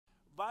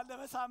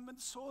ባለፈ ሳምንት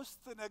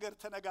 3 ነገር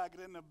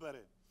ተነጋግረን ነበር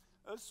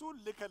እሱ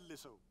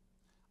ልከልሰው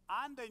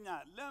አንደኛ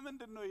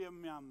ለምንድነው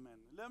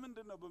የሚያመን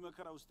ለምንድነው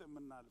በመከራ ውስጥ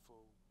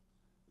የምናልፈው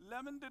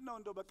ለምንድነው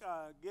እንደው በቃ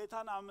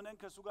ጌታን አምነን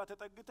ከሱ ጋር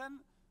ተጠግተን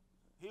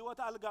ህይወት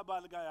አልጋ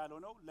ባልጋ ያለው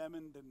ነው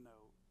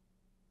ለምንድነው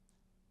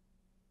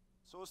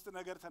 3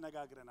 ነገር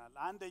ተነጋግረናል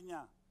አንደኛ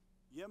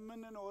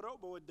የምንኖረው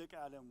በወደቀ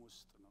ዓለም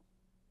ውስጥ ነው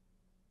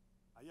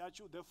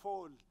አያችሁ the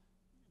fall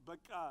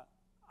በቃ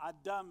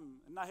አዳም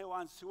እና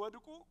ሔዋን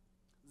ሲወድቁ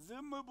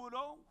ዝም ብሎ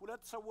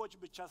ሁለት ሰዎች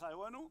ብቻ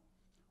ሳይሆኑ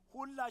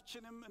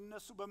ሁላችንም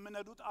እነሱ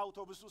በመነዱት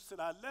አውቶቡስ ውስጥ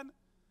ስላለን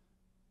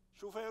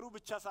ሹፌሩ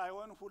ብቻ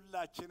ሳይሆን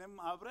ሁላችንም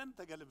አብረን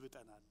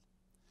ተገልብጠናል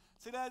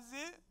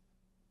ስለዚህ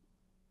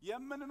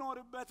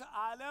የምንኖርበት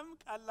ዓለም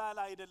ቀላል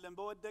አይደለም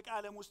በወደቀ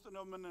ዓለም ውስጥ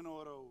ነው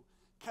የምንኖረው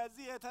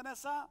ከዚህ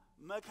የተነሳ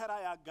መከራ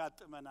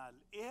ያጋጥመናል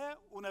ይሄ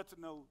እውነት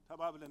ነው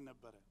ተባብለን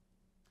ነበር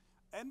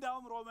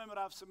እንዳውም ሮሜ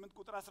ምዕራፍ 8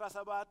 ቁጥር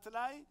 17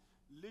 ላይ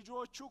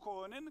ልጆቹ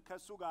ከሆነን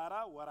ከሱ ጋራ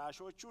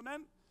ወራሾቹ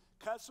ነን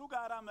ከሱ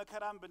ጋራ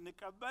መከራን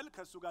ብንቀበል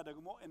ከሱ ጋር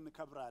ደግሞ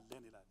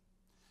እንከብራለን ይላል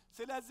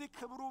ስለዚህ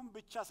ክብሩም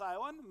ብቻ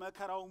ሳይሆን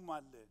መከራውም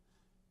አለ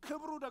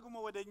ክብሩ ደግሞ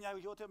ወደኛ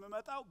ህይወት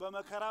የሚመጣው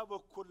በመከራ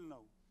በኩል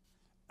ነው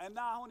እና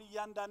አሁን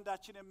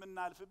እያንዳንዳችን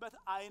የምናልፍበት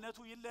አይነቱ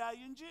ይለያይ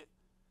እንጂ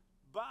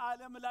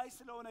በዓለም ላይ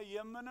ስለሆነ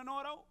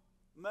የምንኖረው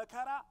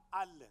መከራ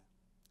አለ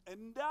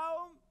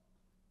እንዳውም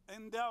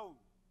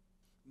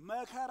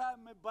መከራ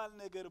የሚባል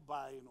ነገር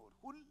ባይኖር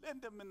ሁሌ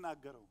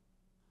እንደምናገረው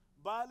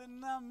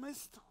ባልና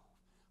ሚስት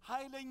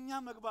ኃይለኛ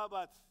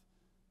መግባባት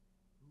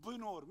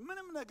ብኖር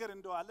ምንም ነገር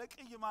እንደው አለ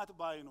ቅይማት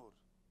ባይኖር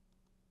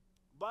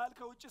ባል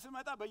ከውጭ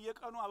ሲመጣ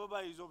በየቀኑ አበባ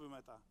ይዞ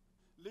ቢመጣ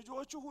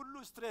ልጆቹ ሁሉ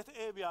ስትሬት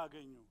ኤ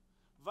ቢያገኙ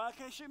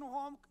ቫኬሽን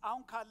ሆም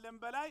አሁን ካለን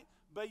በላይ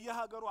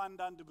በየሀገሩ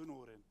አንዳንድ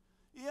ብኖርን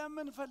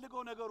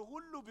የምንፈልገው ነገር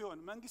ሁሉ ቢሆን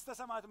መንግስተ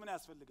ሰማያት ምን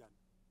ያስፈልጋል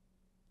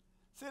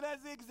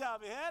ስለዚህ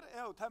እግዚአብሔር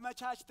ያው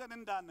ተመቻችተን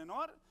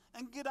እንዳንኖር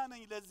እንግዳ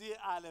ነኝ ለዚህ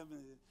ዓለም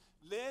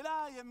ሌላ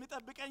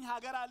የሚጠብቀኝ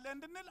ሀገር አለ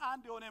እንድንል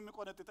አንድ የሆነ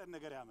የሚቆነጥጠን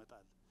ነገር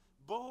ያመጣል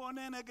በሆነ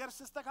ነገር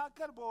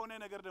ሲስተካከል በሆነ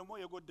ነገር ደግሞ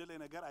የጎደለ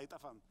ነገር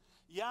አይጠፋም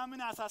ያ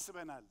ምን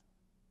ያሳስበናል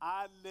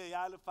አለ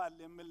ያልፋል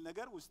የሚል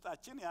ነገር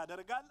ውስጣችን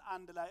ያደርጋል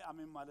አንድ ላይ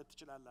አሜን ማለት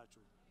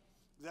ትችላላችሁ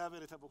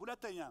እግዚአብሔር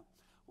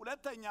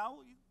ሁለተኛው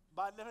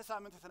ባለፈ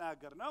ሳምንት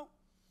ተናገርነው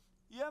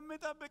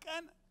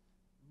የሚጠብቀን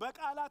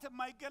በቃላት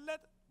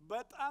የማይገለጥ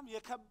በጣም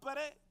የከበረ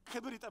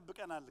ክብር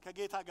ይጠብቀናል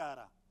ከጌታ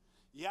ጋራ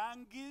ያን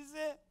ጊዜ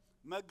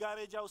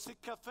መጋረጃው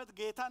ሲከፈት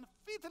ጌታን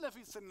ፊት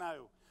ለፊት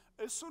ስናየው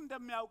እሱ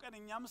እንደሚያውቀን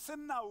እኛም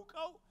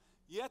ስናውቀው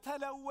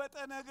የተለወጠ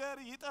ነገር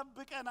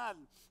ይጠብቀናል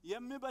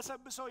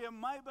የሚበሰብሰው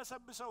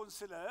የማይበሰብሰውን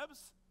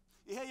ስለብስ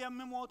ይሄ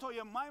የሚሞተው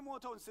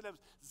የማይሞተውን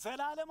ስለብስ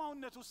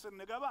ዘላለማውነቱ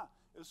ስንገባ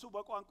እሱ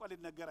በቋንቋ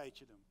ሊነገር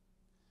አይችልም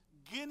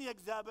ግን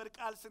የእግዚአብሔር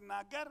ቃል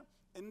ሲናገር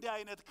እንዲህ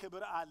አይነት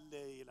ክብር አለ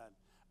ይላል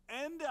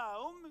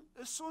እንዳውም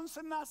እሱን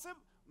ስናስብ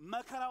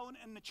መከራውን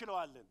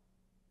እንችለዋለን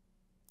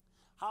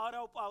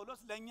ሐዋርያው ጳውሎስ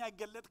ለኛ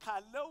ይገለጥ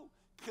ካለው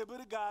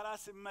ክብር ጋራ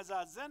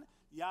ሲመዛዘን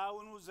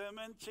ያውኑ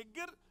ዘመን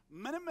ችግር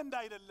ምንም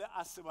እንዳይደለ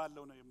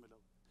አስባለሁ ነው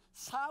የሚለው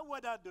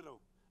ሳወዳድረው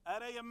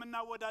አረ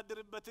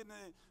የምናወዳድርበትን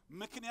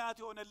ምክንያት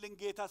የሆነልን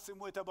ጌታ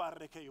ስሙ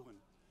የተባረከ ይሁን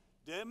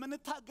ደምን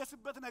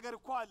ታገስበት ነገር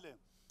እኮ አለ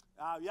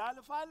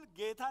ያልፋል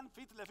ጌታን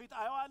ፊት ለፊት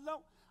አየዋለሁ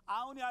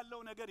አሁን ያለው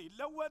ነገር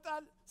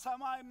ይለወጣል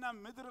ሰማይና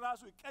ምድር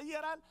ራሱ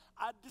ይቀየራል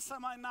አዲስ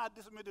ሰማይና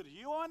አዲስ ምድር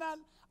ይሆናል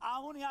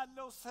አሁን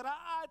ያለው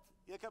ስርዓት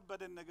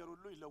የከበደን ነገር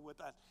ሁሉ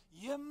ይለወጣል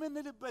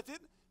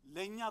የምንልበትን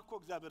ለኛ እኮ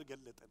እግዚአብሔር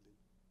ገለጠልን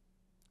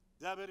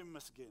እግዚአብሔር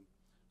ይመስገን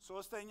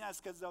ሶስተኛ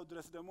እስከዛው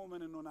ድረስ ደግሞ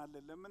ምን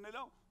እንሆናለን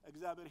ለምንለው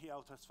እግዚአብሔር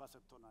ሕያው ተስፋ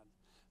ሰጥቶናል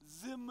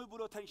ዝም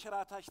ብሎ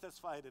ተንሸራታች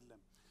ተስፋ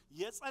አይደለም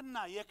የጸና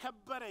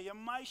የከበረ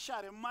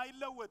የማይሻር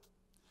የማይለወጥ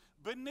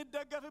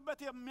ብንደገፍበት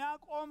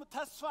የሚያቆም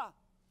ተስፋ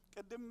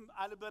ቅድም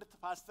አልበርት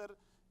ፓስተር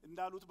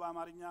እንዳሉት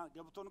በአማርኛ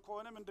ገብቶን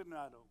ከሆነ ምንድነው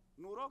ያለው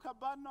ኑሮ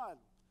ከባድ ነው አሉ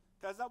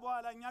ከዛ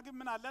በኋላ እኛ ግን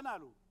ምን አለን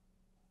አሉ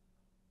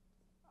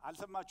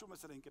አልሰማችሁ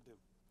መሰለኝ ቅድም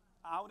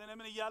አሁን እኔ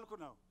ምን ይያልኩ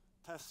ነው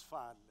ተስፋ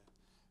አለ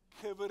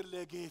ክብር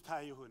ለጌታ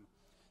ይሁን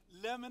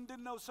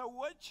ለምንድነው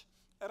ሰዎች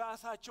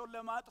ራሳቸውን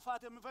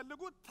ለማጥፋት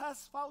የሚፈልጉት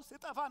ተስፋው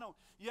ሲጠፋ ነው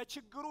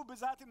የችግሩ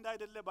ብዛት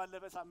እንዳይደለ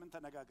ባለፈ ሳምንት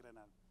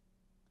ተነጋግረናል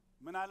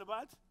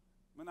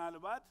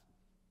ምናልባት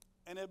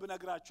እኔ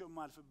ብነግራችሁ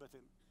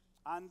ማልፍበትን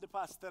አንድ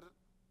ፓስተር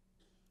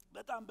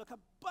በጣም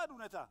በከባድ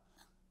ሁኔታ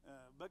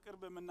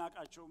በቅርብ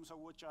የምናቃቸውም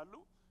ሰዎች አሉ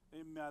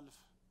የሚያልፍ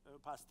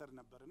ፓስተር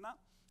ነበርና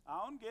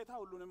አሁን ጌታ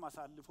ሁሉንም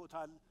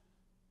አሳልፎታል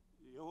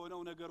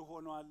የሆነው ነገር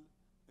ሆኗል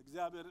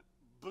እግዚአብሔር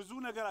ብዙ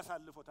ነገር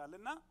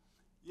አሳልፎታልና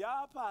ያ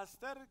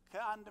ፓስተር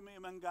ከአንድ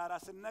ምእመን ጋራ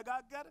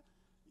ሲነጋገር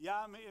ያ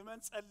ምእመን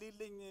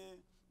ጸልይልኝ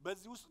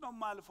በዚህ ውስጥ ነው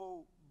ማልፈው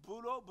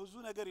ብሎ ብዙ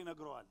ነገር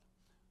ይነግረዋል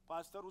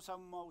ፓስተሩ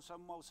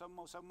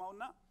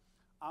ሰማውና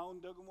አሁን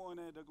ደግሞ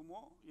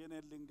የኔ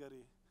ልንገሪ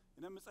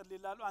እኔም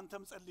ጸልይላለሁ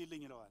አንተም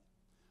ጸልይልኝ ይለዋል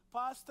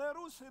ፓስተሩ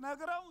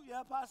ሲነግረው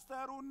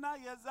የፓስተሩና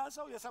የዛ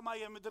ሰው የሰማይ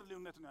የምድር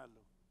ልዩነት ነው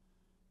ያለው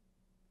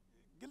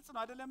ግልጽ ነው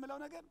አይደለም የሚለው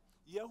ነገር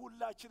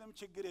የሁላችንም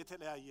ችግር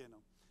የተለያየ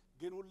ነው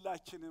ግን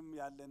ሁላችንም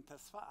ያለን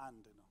ተስፋ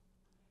አንድ ነው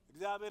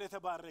እግዚአብሔር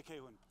የተባረከ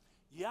ይሁን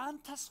ያን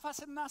ተስፋ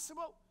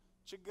ስናስበው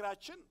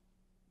ችግራችን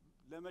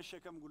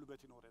ለመሸከም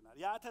ጉልበት ይኖረናል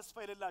ያ ተስፋ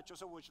የሌላቸው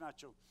ሰዎች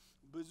ናቸው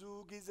ብዙ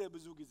ጊዜ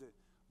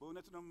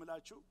በእውነት ነው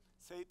የምላችሁ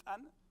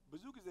ሰይጣን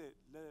ብዙ ጊዜ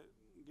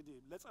እንግዲህ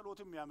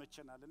ለጸሎትም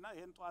ያመቸናልና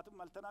ይሄን ጧትም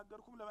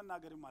አልተናገርኩም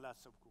ለመናገርም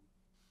አላሰብኩም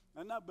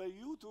እና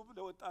በዩቲዩብ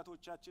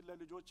ለወጣቶቻችን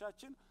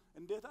ለልጆቻችን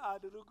እንዴት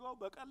አድርገው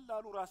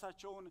በቀላሉ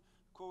ራሳቸውን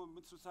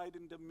ሱሳይድ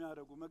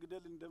እንደሚያደርጉ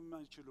መግደል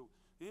እንደማይችሉ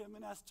ይሄ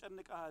ምን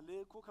ያስጨንቃል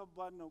እኮ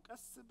ከባድ ነው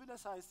ቀስ ብለ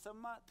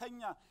ሳይሰማ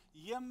ተኛ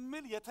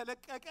የሚል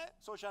የተለቀቀ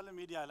ሶሻል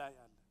ሚዲያ ላይ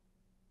አለ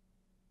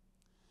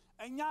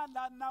እኛ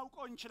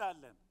ላናውቀው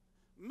እንችላለን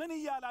ምን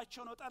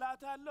ይያላቸው ነው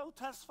ጠላት ያለው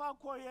ተስፋ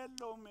እኮ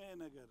የለውም ይሄ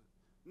ነገር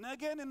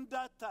ነገን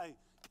እንዳታይ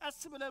ቀስ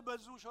ብለ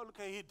በዙ ሾልከ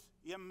ሂድ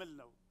የሚል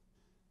ነው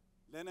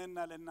ለነና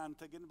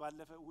ለናንተ ግን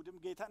ባለፈ እሁድም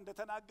ጌታ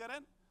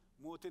እንደተናገረን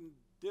ሞትን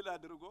ድል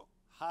አድርጎ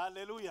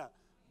ሃሌሉያ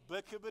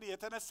በክብር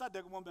የተነሳ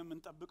ደግሞ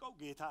በመንጠብቀው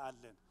ጌታ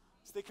አለን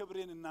እስቲ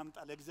ክብሬን እናምጣ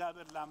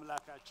ለእግዚአብሔር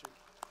ለአምላካችን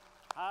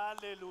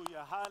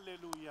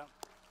ሃሌሉያ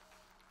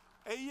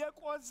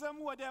እየቆዘሙ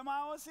ወደ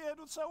ማወስ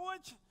የሄዱት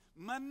ሰዎች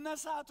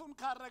መነሳቱን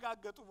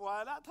ካረጋገጡ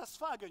በኋላ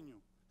ተስፋ አገኙ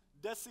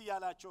ደስ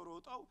ያላቸው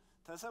ሮጠው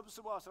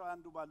ተሰብስበው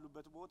 11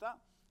 ባሉበት ቦታ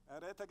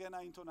አረ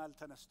ተገናኝቶናል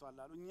ተነስቷል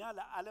አሉ እኛ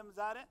ለዓለም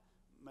ዛሬ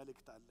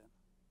መልእክት አለን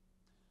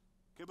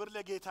ክብር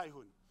ለጌታ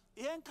ይሁን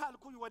ይሄን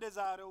ካልኩኝ ወደ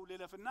ዛሬው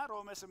ለለፍና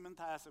ሮሜ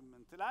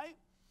 8:28 ላይ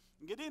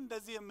እንግዲህ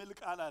እንደዚህ የሚል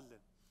ቃል አለ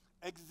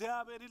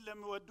እግዚአብሔርን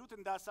ለሚወዱት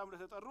እንዳሳብ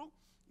ለተጠሩ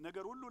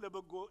ነገር ሁሉ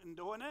ለበጎ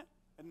እንደሆነ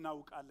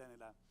እናውቃለን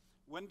ይላል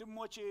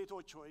ወንድሞቼ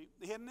እህቶች ሆይ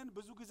ይሄንን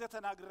ብዙ ጊዜ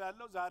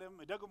ተናግራለሁ ዛሬም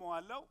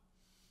ደግመዋለሁ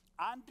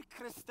አንድ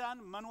ክርስቲያን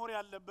መኖር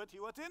ያለበት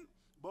ህይወትን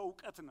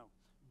በእውቀት ነው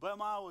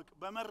በማወቅ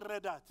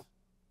በመረዳት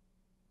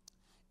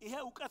ይሄ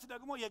እውቀት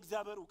ደግሞ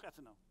የእግዚአብሔር እውቀት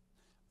ነው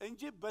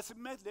እንጂ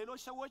በስሜት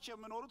ሌሎች ሰዎች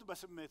የሚኖሩት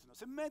በስሜት ነው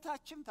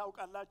ስሜታችን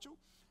ታውቃላችሁ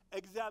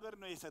እግዚአብሔር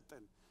ነው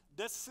የሰጠን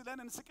ደስ ሲለን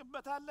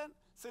እንስቅበታለን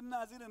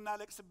ስናዝን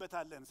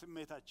እናለቅስበታለን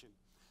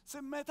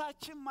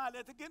ስሜታችን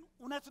ማለት ግን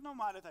እውነት ነው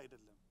ማለት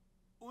አይደለም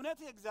እውነት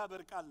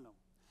የእግዚአብሔር ቃል ነው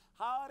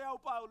ሐዋርያው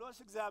ጳውሎስ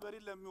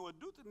እግዚአብሔርን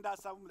ለሚወዱት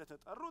እንዳሳቡም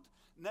ለተጠሩት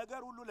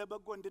ነገር ሁሉ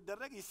ለበጎ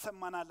እንዲደረግ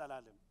ይሰማናል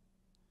አላለም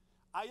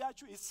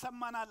አያችሁ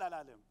ይሰማናል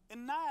አላለም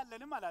እና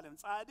ያለንም አላለም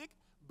ጻድቅ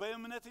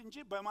በእምነት እንጂ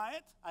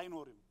በማየት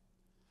አይኖርም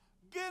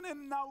ግን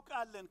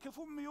እናውቃለን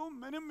ክፉም ይሁን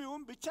ምንም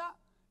ይሁን ብቻ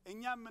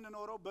እኛ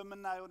የምንኖረው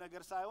በመናየው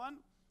ነገር ሳይሆን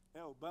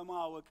ያው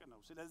በማወቅ ነው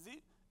ስለዚህ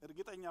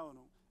እርግጠኛው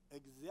ነው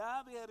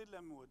እግዚአብሔርን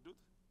ለሚወዱት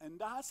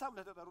እንደ ሐሳብ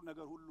ለተጠሩ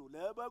ነገር ሁሉ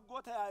ለበጎ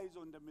ተያይዞ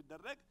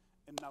እንደሚደረግ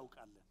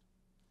እናውቃለን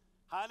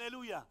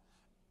ሃሌሉያ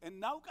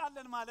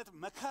እናውቃለን ማለት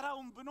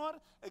መከራውን ብኖር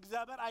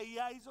እግዚአብሔር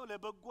አያይዞ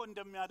ለበጎ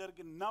እንደሚያደርግ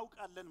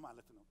እናውቃለን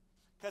ማለት ነው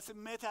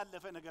ከስሜት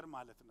ያለፈ ነገር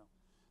ማለት ነው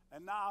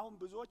እና አሁን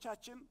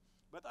ብዙዎቻችን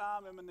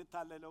በጣም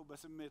የምንታለለው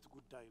በስሜት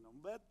ጉዳይ ነው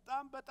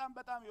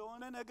በጣም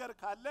የሆነ ነገር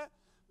ካለ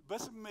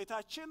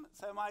በስሜታችን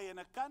ሰማይ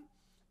የነካን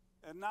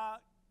እና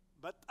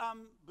በጣም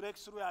ብሬክ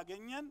ስሩ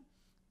ያገኘን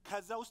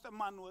ከዛ ውስጥ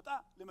ማንወጣ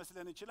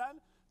ሊመስለን ይችላል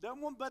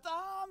ደግሞ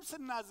በጣም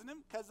ስናዝንም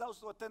ከዛ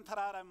ውስጥ ወተን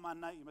ተራራ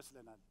ማናይ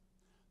ይመስለናል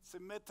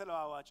ስሜት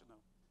ተለዋዋጭ ነው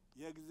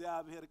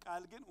የእግዚአብሔር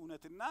ቃል ግን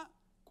እውነትና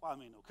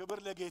ቋሚ ነው ክብር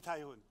ለጌታ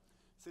ይሁን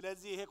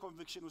ስለዚህ ይሄ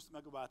ኮንቪክሽን ውስጥ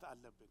መግባት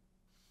አለብን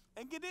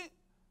እንግዲህ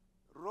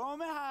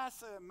ሮሜ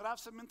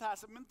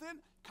 8:28ን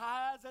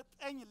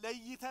ከ29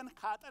 ለይተን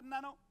ካጠና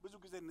ነው ብዙ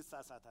ጊዜ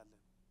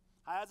እንሳሳታለን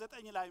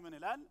 29 ላይ ምን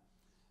ይላል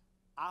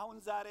አሁን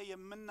ዛሬ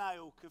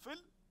የምናየው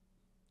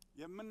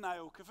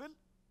ክፍል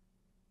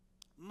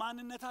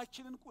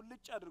ማንነታችንን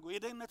ቁልጭ አድርጎ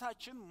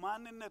የደህንነታችን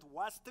ማንነት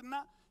ዋስትና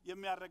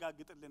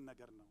የሚያረጋግጥልን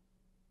ነገር ነው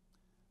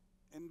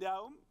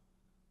እንዲያውም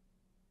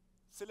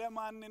ስለ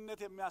ማንነት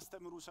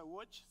የሚያስተምሩ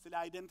ሰዎች ስለ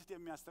አይደንቲቲ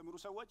የሚያስተምሩ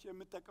ሰዎች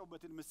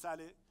የሚጠቀሙበትን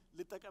ምሳሌ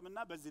ልጠቀምና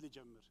በዚህ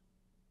ልጀምር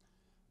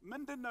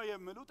ምንድነው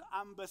የሚሉት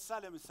አንበሳ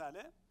ለምሳሌ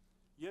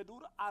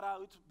የዱር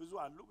አራዊት ብዙ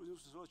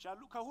ሰዎች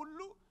አሉ ከሁሉ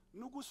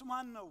ንጉስ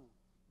ማን ነው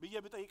ብዬ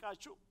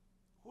ብጠይቃችሁ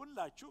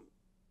ሁላችሁም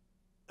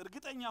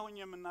እርግጠኛ ሆኜ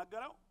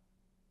የምናገረው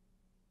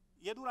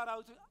የዱር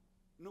አራዊት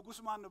ንጉስ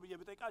ማን ነው ብዬ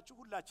ብጠይቃችሁ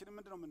ሁላችንም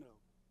ምንድነው የምንለው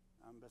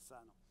አንበሳ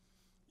ነው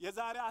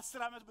የዛሬ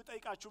 10 አመት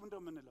ብጠይቃችሁ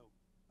ምንድነው የምንለው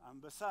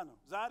አንበሳ ነው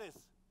ዛሬስ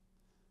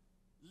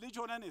ልጅ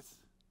ሆነንስ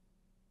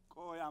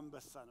ቆይ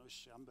አንበሳ ነው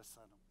እሺ አንበሳ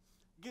ነው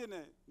ግን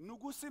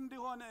ንጉስ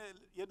እንዲሆን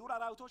የዱር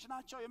አራዊቶች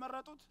ናቸው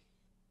የመረጡት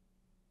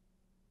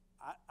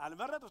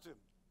አልመረጡትም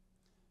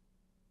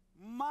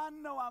ማን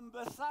ነው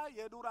አንበሳ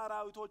የዱር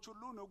አራዊቶች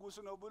ሁሉ ንጉስ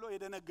ነው ብሎ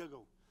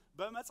የደነገገው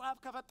በመጽሐፍ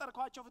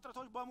ከፈጠርኳቸው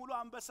ፍጥረቶች በሙሉ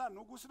አንበሳ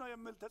ንጉስ ነው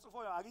የሚል ተጽፎ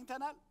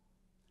አግኝተናል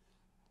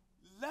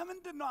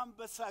ለምንድን ነው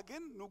አንበሳ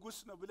ግን ንጉስ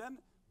ነው ብለን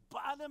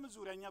በዓለም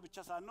ዙሪያኛ ብቻ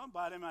ሳይሆን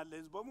በዓለም ያለ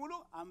ህዝብ በሙሉ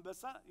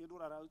አንበሳ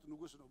የዱር አራዊት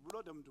ንጉስ ነው ብሎ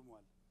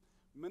ደምድሟል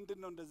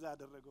ምንድነው እንደዛ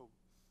ያደረገው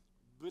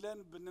ብለን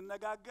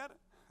ብንነጋገር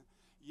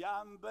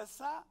የአንበሳ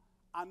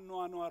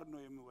አኗኗር ነው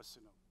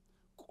የሚወስነው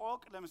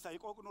ቆቅ ለምሳሌ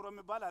ቆቅ ኑሮ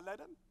የሚባል አለ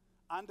አይደል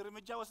አንድ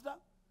እርምጃ ወስዳ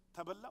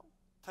ተበላው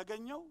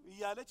ተገኘው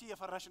እያለች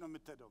እየፈራሽ ነው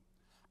የምትሄደው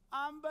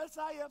አንበሳ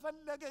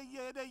የፈለገ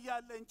እየሄደ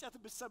ያለ እንጨት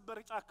ቢሰበር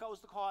ጫካ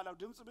ውስጥ ከኋላው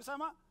ድምጽ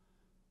ቢሰማ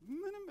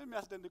ምንም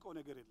የሚያስደንቀው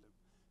ነገር የለም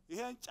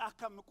ይሄን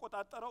ጫካ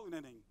መቆጣጣረው እኔ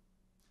ነኝ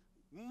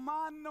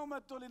ማን ነው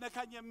መጥቶ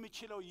ሊነካኝ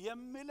የሚችለው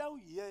የሚለው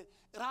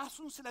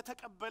ራሱን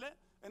ስለተቀበለ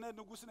እኔ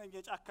ንጉስ ነኝ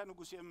የጫካ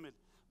ንጉስ የሚል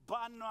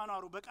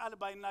ባንዋናሩ በቃል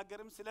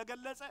ባይናገርም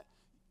ስለገለጸ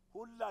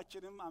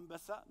ሁላችንም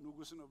አንበሳ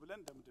ንጉስ ነው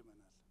ብለን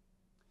ደምድመናል።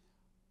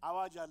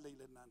 አዋጅ አለኝ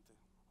ለእናንተ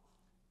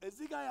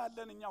እዚህ ጋር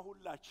ያለንኛ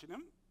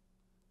ሁላችንም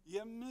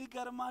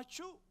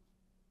የሚገርማችሁ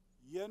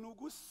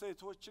የንጉስ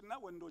ሴቶችና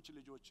ወንዶች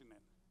ልጆች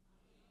ነን።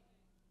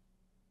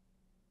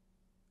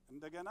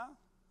 እንደገና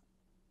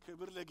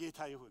ክብር ለጌታ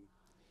ይሁን።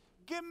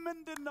 ግን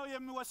ምንድነው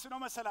የሚወስነው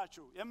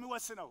መሰላችሁ?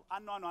 የሚወስነው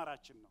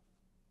አኗኗራችን ነው፣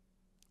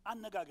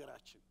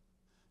 አነጋገራችን።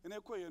 እኔ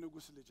እኮ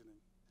የንጉስ ልጅ ነኝ፣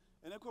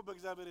 እኔ እኮ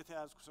በእግዚአብሔር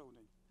የተያዝኩ ሰው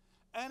ነኝ፣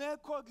 እኔ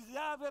እኮ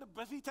እግዚአብሔር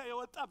በፊት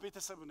የወጣ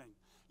ቤተሰብ ነኝ፣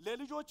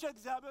 ለልጆቼ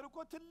እግዚአብሔር እኮ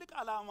ትልቅ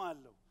ዓላማ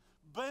አለው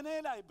በኔ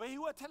ላይ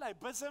በህይወቴ ላይ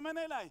በዘመኔ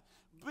ላይ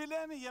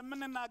ብለን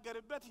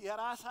የምንናገርበት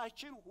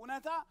የራሳችን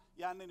ሁኔታ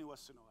ያንን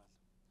ይወስነዋል።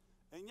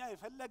 እኛ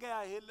የፈለገ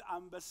ያህል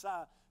አንበሳ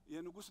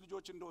የንጉስ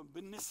ልጆች እንደሆን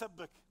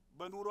ብንሰበክ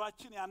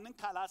በኑሯችን ያንን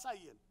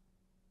ካላሳየን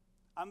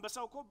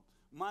አንበሳው እኮ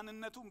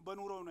ማንነቱን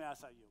በኑሮው ነው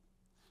ያሳየው።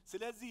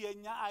 ስለዚህ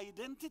የኛ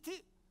አይደንቲቲ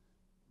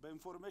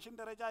በኢንፎርሜሽን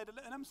ደረጃ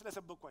አይደለም። እኔም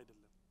ስለሰበኩ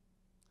አይደለም።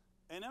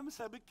 እኔም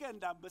ሰብከ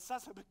እንደ አንበሳ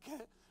ሰብከ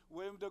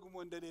ወይም ደግሞ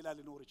እንደሌላ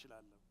ሊኖር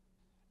ይችላል።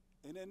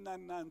 እኔና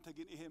እናንተ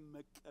ግን ይሄ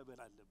መቀበል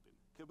አለብን።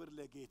 ክብር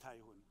ለጌታ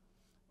ይሁን።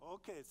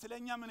 ኦኬ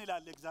ስለኛ ምን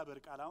ይላል እግዚአብሔር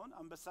ቃል? አሁን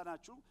አንበሳ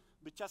ናችሁ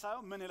ብቻ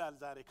ሳይሆን ምን ይላል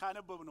ዛሬ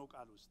ካነበብነው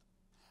ቃል ውስጥ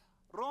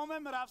ሮሜ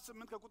ምዕራፍ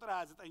 8 ከቁጥር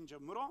 29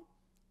 ጀምሮ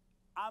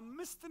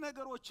 5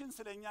 ነገሮችን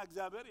ስለኛ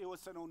እግዚአብሔር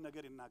የወሰነውን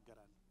ነገር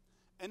ይናገራል።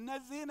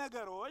 እነዚህ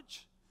ነገሮች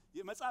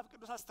የመጽሐፍ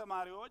ቅዱስ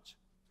አስተማሪዎች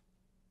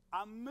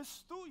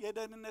 5ቱ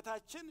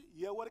የደህንነታችን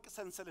የወርቅ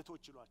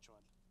ሰንሰለቶች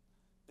ይሏቸዋል።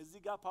 እዚህ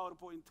ጋር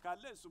ፓወርፖይንት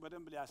ካለ እሱ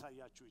በደንብ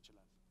ሊያሳያችሁ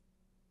ይችላል።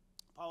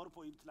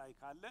 ፓወርፖይንት ላይ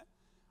ካለ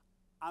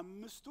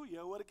 5ቱ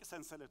የወርቅ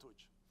ሰንሰለቶች።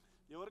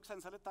 የወርቅ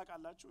ሰንሰለት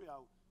ታውቃላችሁ?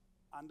 ያው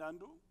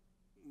አንዳንዱ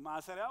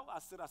ማሰሪያው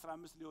 10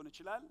 15 ሊሆን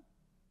ይችላል።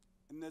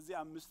 እነዚህ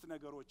 5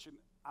 ነገሮችን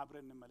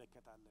አብረን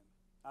እንመለከታለን።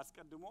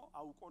 አስቀድሞ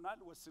አውቆናል፣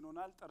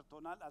 ወስኖናል፣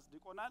 ጠርቶናል፣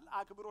 አጽድቆናል፣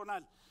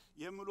 አክብሮናል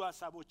የሚሉ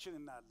ሐሳቦችን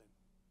እናያለን።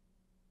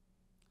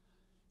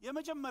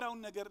 የመጀመሪያውን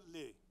ነገር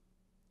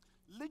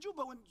ልጁ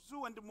በብዙ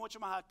ወንድሞች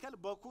መካከል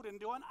በኩር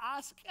እንዲሆን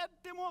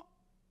አስቀድሞ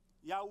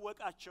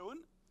ያወቃቸውን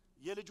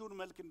የልጁን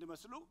መልክ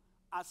እንዲመስሉ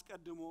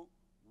አስቀድሞ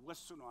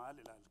ወስኗል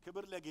ይላል።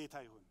 ክብር ለጌታ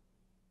ይሁን።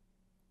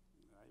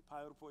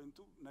 ፓወርፖይንቱ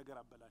ነገር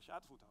አበላሽ፣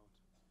 አጥፉት። አሁን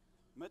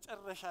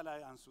መጨረሻ ላይ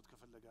አንሱት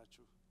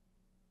ከፈለጋችሁ።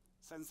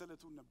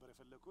 ሰንሰለቱን ነበር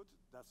የፈለኩት።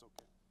 ዳትስ ኦኬ።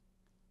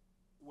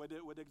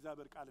 ወደ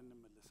እግዚአብሔር ቃል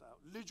እንመለስ።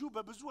 ልጁ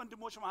በብዙ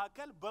ወንድሞች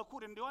መካከል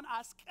በኩር እንዲሆን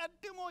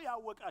አስቀድሞ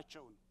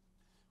ያወቃቸውን።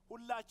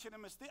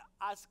 ሁላችንም እስቲ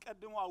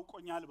አስቀድሞ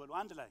አውቆኛል በሉ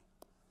አንድ ላይ።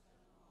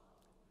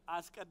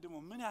 አስቀድሞ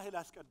ምን ያህል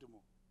አስቀድሞ?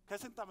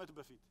 ከስንት ዓመት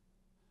በፊት?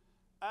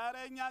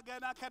 አረኛ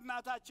ገና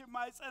ከናታችን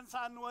ማይፀን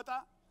ሳንወጣ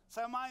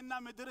ሰማይና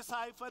ምድር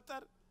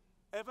ሳይፈጠር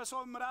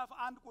ኤፌሶን ምዕራፍ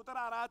 1 ቁጥር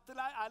 4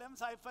 ላይ ዓለም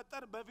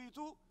ሳይፈጠር በፊቱ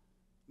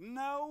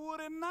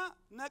ነውርና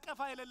ነቀፋ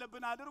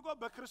የሌለብን አድርጎ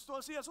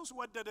በክርስቶስ ኢየሱስ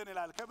ወደደን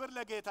ይላል። ክብር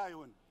ለጌታ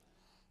ይሁን።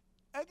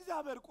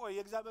 እግዚአብሔር ቆይ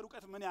የእግዚአብሔር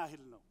ዕውቀት ምን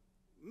ያህል ነው?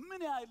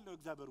 ምን ያህል ነው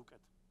እግዚአብሔር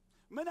ዕውቀት?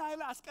 ምን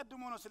ያህል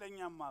አስቀድሞ ነው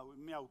ስለኛማ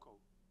የሚያውቀው?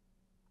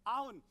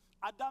 አሁን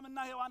አዳምና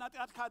ሔዋን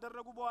ኃጢአት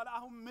ካደረጉ በኋላ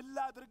አሁን ምን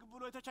ላድርግ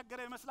ብሎ የተቸገረ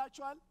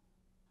ይመስላችኋል?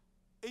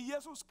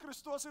 ኢየሱስ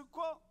ክርስቶስ እኮ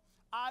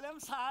ዓለም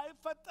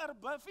ሳይፈጠር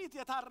በፊት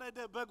የታረደ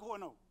በግ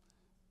ሆነው።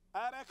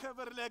 አረ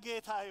ክብር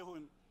ለጌታ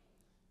ይሁን።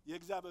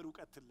 የእግዚአብሔር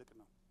ዕውቀት ትልቅ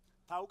ነው።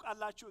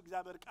 ታውቃላችሁ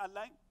እግዚአብሔር ቃል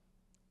ላይ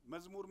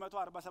መዝሙር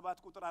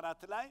 147 ቁጥር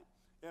 4 ላይ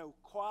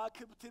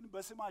ከዋክብትን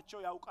በስማቸው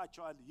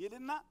ያውቃቸዋል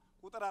ይልና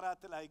ቁጥር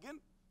 4 ላይ ግን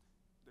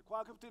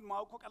ከዋክብትን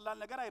ማወቅ ቀላል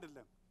ነገር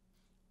አይደለም።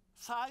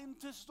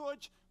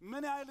 ሳይንቲስቶች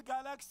ምን ያህል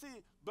ጋላክሲ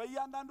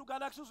በእያንዳንዱ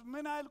ጋላክሲ ውስጥ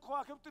ምን ያህል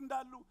ከዋክብት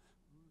እንዳሉ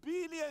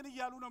ቢሊየን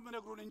እያሉ ነው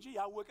የሚነግሩን እንጂ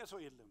ያወቀ ሰው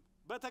የለም።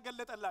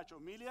 በተገለጠላቸው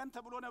ሚሊየን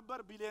ተብሎ ነበር፣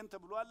 ቢሊየን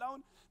ተብሏል።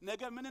 አሁን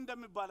ነገ ምን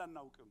እንደሚባል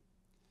አናውቅም።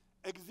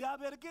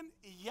 እግዚአብሔር ግን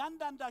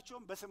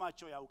እያንዳንዳቸውን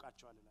በስማቸው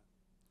ያውቃቸዋል ይላል።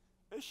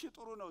 እሺ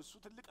ጥሩ ነው። እሱ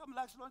ትልቅ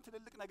አምላክ ስለሆነ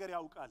ትልቅ ነገር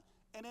ያውቃል።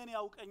 እኔን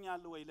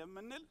ያውቀኛል ወይ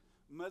ለምንል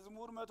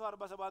መዝሙር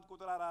 147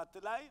 ቁጥር 4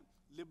 ላይ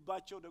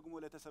ልባቸው ደግሞ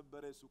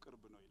ለተሰበረ እሱ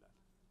ቅርብ ነው ይላል።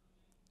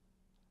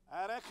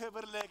 አረ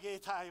ክብር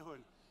ለጌታ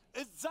ይሁን።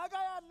 እዛ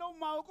ጋር ያለው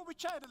ማወቁ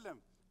ብቻ አይደለም፣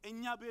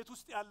 እኛ ቤት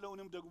ውስጥ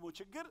ያለውንም ደግሞ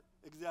ችግር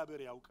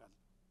እግዚአብሔር ያውቃል።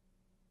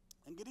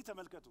 እንግዲህ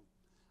ተመልከቱ፣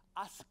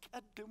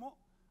 አስቀድሞ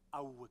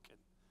አወቀን።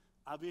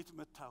 አቤት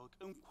መታወቅ!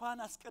 እንኳን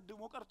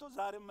አስቀድሞ ቀርቶ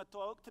ዛሬም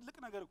መታወቅ ትልቅ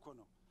ነገር እኮ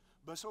ነው።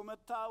 በሰው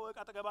መታወቅ፣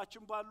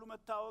 አጠገባችን ባሉ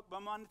መታወቅ፣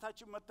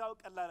 በማንነታችን መታወቅ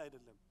ቀላል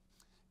አይደለም።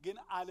 ግን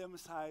ዓለም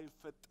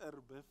ሳይፈጠር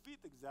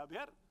በፊት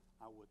እግዚአብሔር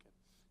አወቀን።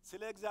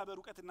 ስለ እግዚአብሔር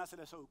ዕውቀትና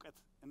ስለ ሰው ዕውቀት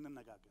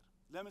እንነጋገር።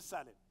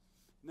 ለምሳሌ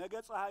ነገ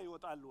ፀሐይ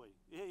ይወጣል ወይ?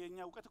 ይሄ የኛ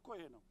ዕውቀት እኮ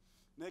ይሄ ነው።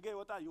 ነገ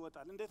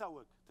ይወጣል። እንዴት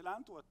አወቅ?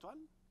 ትላንት ወጥቷል፣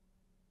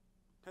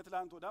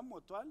 ከትላንት ወዳም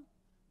ወጥቷል።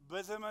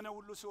 በዘመነ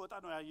ሁሉ ሲወጣ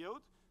ነው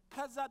ያየሁት።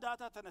 ከዛ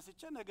ዳታ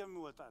ተነስቼ ነገም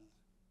ይወጣል።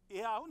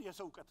 ይሄ አሁን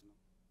የሰው ዕውቀት ነው፣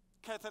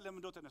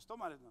 ከተለምዶ ተነስቶ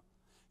ማለት ነው።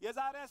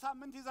 የዛሬ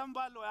ሳምንት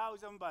ይዘንባል ወይ? አዎ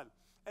ይዘንባል።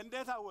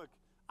 እንዴት አወቅ?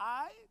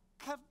 አይ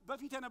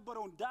በፊት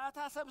የነበረውን ዳታ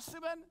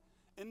ሰብስበን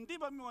እንዲህ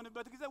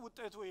በሚሆንበት ጊዜ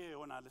ውጤቱ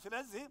ይሆናል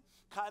ስለዚህ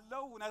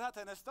ካለው ሁኔታ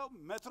ተነስተው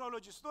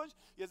ሜትሮሎጂስቶች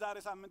የዛሬ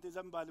ሳምንት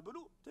ይዘንባል ብሉ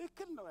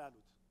ትክክል ነው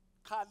ያሉት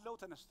ካለው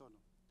ተነስተው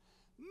ነው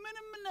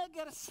ምንም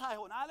ነገር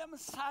ሳይሆን ዓለም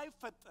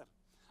ሳይፈጠር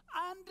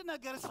አንድ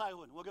ነገር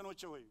ሳይሆን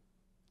ወገኖቼ ሆይ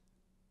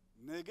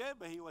ነገ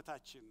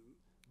በህይወታችን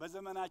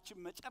በዘመናችን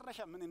መጨረሻ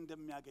ምን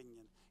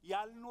እንደሚያገኘን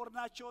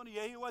ያልኖርናቸውን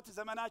የህይወት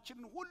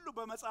ዘመናችንን ሁሉ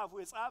በመጽሐፉ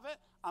የጻፈ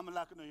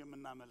አምላክ ነው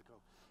የምናመልከው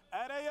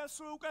አረ የሱ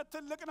ዕውቀት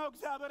ትልቅ ነው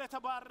እግዚአብሔር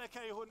የተባረከ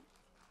ይሁን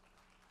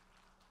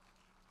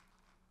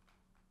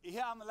ይሄ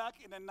አምላክ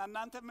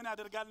እናንተ ምን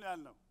ያደርጋል ነው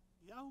ያልነው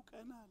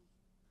ያውቀናል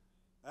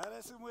አረ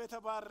ስሙ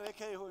የተባረከ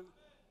ይሁን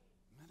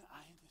ምን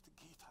አይነት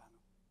ጌታ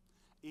ነው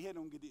ይሄ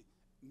ነው እንግዲህ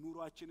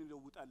ኑሯችንን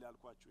ይለውጣል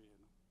ያልኳችሁ ይሄ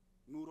ነው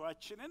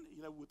ኑሯችንን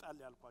ይለውጣል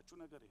ያልኳችሁ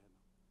ነገር ይሄ ነው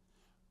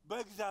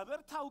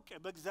በእግዚአብሔር ታውቀ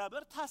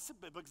በእግዚአብሔር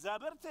ታስበ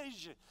በእግዚአብሔር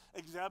ተይዤ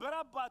እግዚአብሔር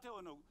አባቴ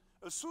ሆነው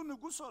እሱ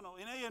ንጉስ ሆነው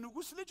እኔ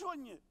የንጉስ ልጅ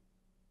ሆኜ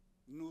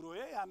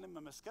ኑሮዬ ያንን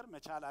መመስከር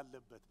መቻል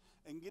አለበት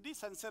እንግዲህ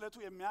ሰንሰለቱ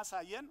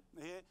የሚያሳየን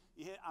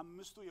ይሄ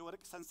አምስቱ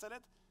የወርቅ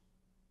ሰንሰለት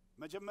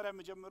መጀመሪያ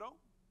የሚጀምረው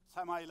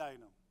ሰማይ ላይ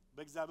ነው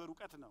በእግዚአብሔር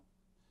ዕውቀት ነው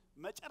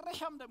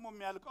መጨረሻም ደግሞ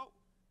የሚያልቀው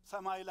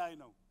ሰማይ ላይ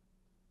ነው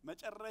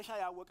መጨረሻ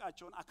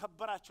ያወቃቸውን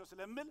አከበራቸው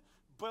ስለሚል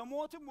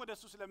በሞትም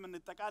ወደሱ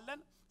ስለምንጠቃለን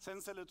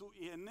ሰንሰለቱ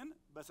ይሄንን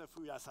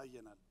በሰፊው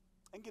ያሳየናል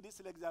እንግዲህ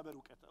ስለ እግዚአብሔር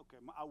ዕውቀት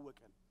ኦኬ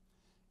ማአወቀን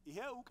ይሄ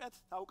ዕውቀት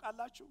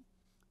ታውቃላችሁ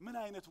ምን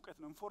አይነት ዕውቀት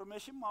ነው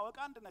ኢንፎርሜሽን ማወቅ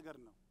አንድ ነገር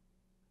ነው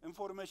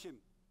ኢንፎርሜሽን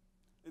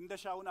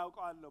እንደሻውን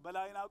አውቀዋለሁ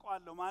በላይን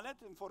አውቀዋለሁ ማለት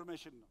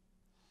ኢንፎርሜሽን ነው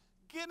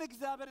ግን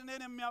እግዚአብሔር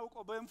እኔን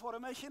የሚያውቀው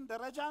በኢንፎርሜሽን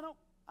ደረጃ ነው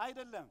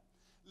አይደለም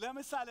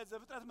ለምሳሌ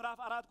ዘፍጥረት ምዕራፍ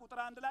 4 ቁጥር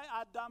 1 ላይ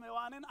አዳም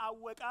ሔዋንን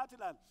አወቃት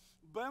ይላል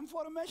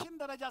በኢንፎርሜሽን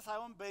ደረጃ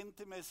ሳይሆን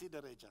በኢንቲሜሲ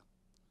ደረጃ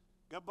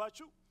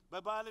ገባችሁ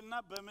በባልና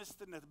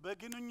በሚስትነት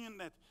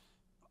በግንኙነት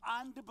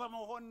አንድ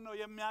በመሆን ነው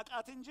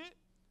የሚያውቃት እንጂ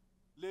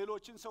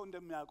ሌሎችን ሰው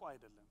እንደሚያውቀው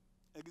አይደለም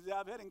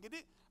እግዚአብሔር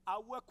እንግዲህ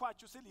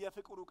አወቅኳችሁ ሲል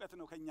የፍቅር ዕውቀት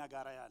ነው ከኛ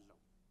ጋር ያለው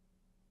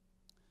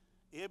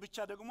ይሄ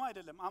ብቻ ደግሞ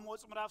አይደለም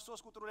አሞጽ ምዕራፍ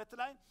 3 ቁጥር 2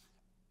 ላይ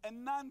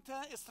እናንተ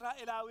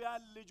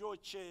እስራኤላውያን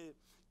ልጆች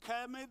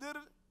ከምድር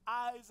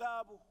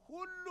አይዛብ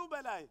ሁሉ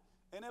በላይ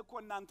እኔ እኮ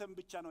እናንተን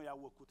ብቻ ነው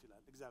ያወቅኩት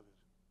ይላል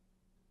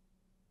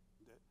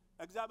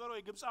እግዚአብሔር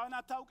ወይ ግብፃውያን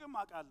አታውቅም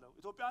አውቃለሁ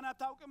ኢትዮጵያውያን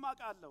አታውቅም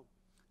አውቃለሁ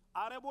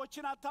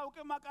አረቦችን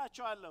አታውቅም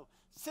አውቃቸዋለሁ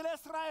ስለ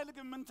እስራኤል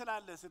ግን ምን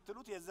ትላለህ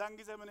ስትሉት የዛን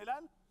ጊዜ ምን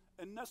ይላል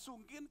እነሱን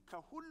ግን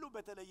ከሁሉ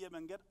በተለየ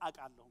መንገድ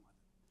አውቃለሁ ማለት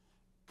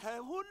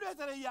ከሁሉ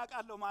የተለየ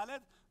አውቃለሁ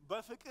ማለት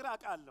በፍቅር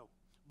አውቃለሁ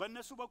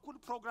በእነሱ በኩል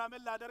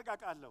ፕሮግራምን ላደርግ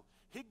አውቃለሁ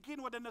ህግን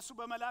ወደ እነሱ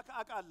በመላክ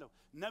አውቃለሁ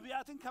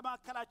ነቢያትን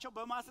ከማከላቸው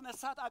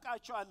በማስነሳት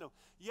አውቃቸዋለሁ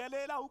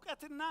የሌላ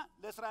ዕውቀትና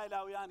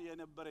ለእስራኤላውያን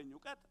የነበረኝ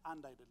ዕውቀት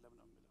አንድ አይደለም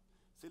ነው የሚለው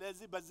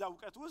ስለዚህ በዛ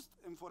ዕውቀት ውስጥ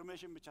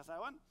ኢንፎርሜሽን ብቻ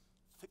ሳይሆን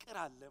ፍቅር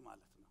አለ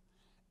ማለት ነው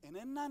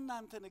እኔና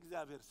እናንተን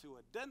እግዚአብሔር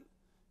ሲወደን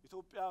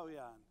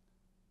ኢትዮጵያውያን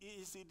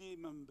ኢሲዲ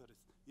ሜምበርስ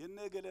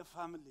የነገለ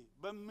ፋሚሊ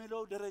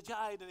በሚለው ደረጃ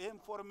አይደለም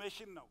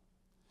ኢንፎርሜሽን ነው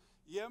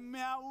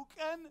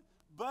የሚያውቀን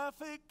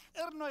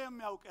በፍቅር ነው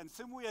የሚያውቀን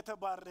ስሙ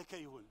የተባረከ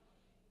ይሁን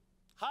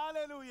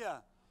ሃሌሉያ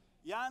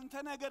ያንተ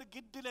ነገር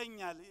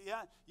ግድለኛል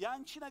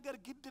ያንቺ ነገር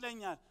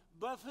ግድለኛል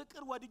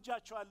በፍቅር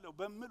ወድጃቸዋለሁ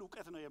በሚል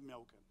ዕውቀት ነው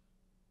የሚያውቀን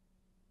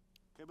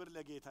ክብር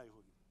ለጌታ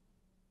ይሁን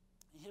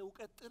ይሄ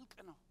ዕውቀት ጥልቅ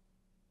ነው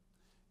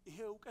ይሄ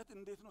ዕውቀት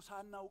እንዴት ነው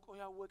ሳናውቀው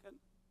ያወቀን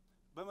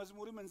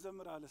በመዝሙርም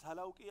እንዘምራለን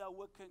ሳላውቅ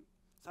ያወቀኝ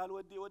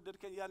ሳልወድ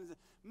የወደድከኝ ያን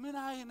ምን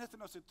አይነት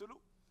ነው ስትሉ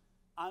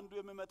አንዱ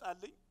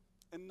የሚመጣልኝ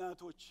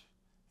እናቶች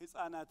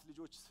ህፃናት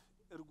ልጆች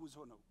እርጉዝ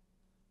ሆነው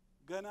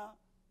ገና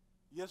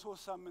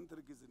የሶስት ሳምንት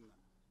እርግዝና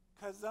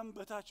ከዛም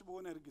በታች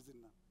በሆነ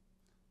እርግዝና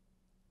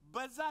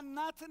በዛ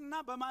እናትና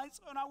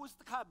በማይጾና ውስጥ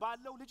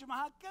ባለው ልጅ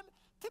መካከል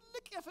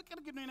ትልቅ የፍቅር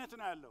ግንኙነት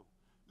ነው ያለው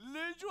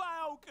ልጁ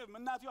አያውቅም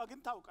እናቲዋ ግን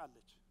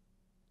ታውቃለች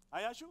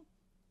አያሹ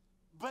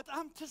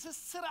በጣም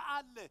ትስስር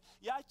አለ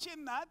ያቺ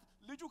እናት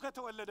ልጁ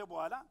ከተወለደ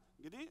በኋላ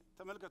እንግዲህ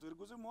ተመልከቱ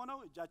እርጉዝም ሆነው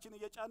እጃችን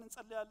እየጫንን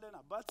ጸልያለን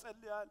አባት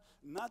ጸልያል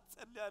እናት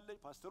ጸልያለች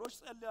ፓስተሮች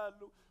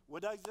ጸልያሉ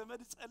ወዳጅ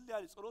ዘመድ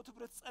ጸልያል ጸሎት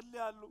ህብረት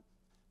ጸልያሉ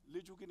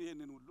ልጁ ግን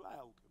ይሄንን ሁሉ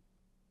አያውቅም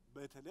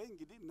በተለይ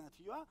እንግዲህ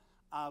እናቲዋ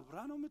አብራ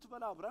ነው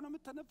የምትበላ አብራ ነው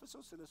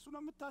የምትተነፍሰው ስለሱ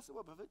ነው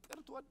የምታስበው በፍቅር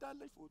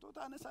ትወዳለች ፎቶ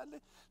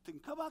ታነሳለች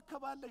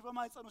ትንከባከባለች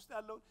በማይጸን ውስጥ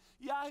ያለው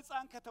ያ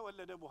ህፃን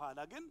ከተወለደ በኋላ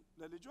ግን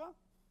ለልጇ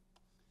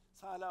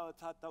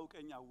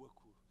ሳታውቀኝ አወቅኩ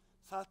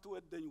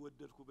ሳትወደኝ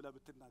ወደድኩ ብላ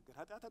ብትናገር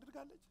ኃጢአት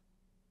አድርጋለች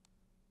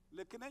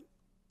ልክ ነኝ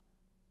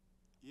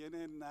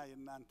የኔና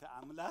የናንተ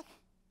አምላክ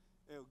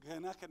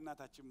ገና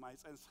ከእናታችን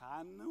ማይጸን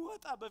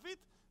ሳንወጣ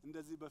በፊት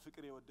እንደዚህ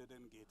በፍቅር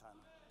የወደደን ጌታ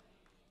ነው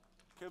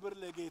ክብር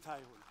ለጌታ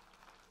ይሁን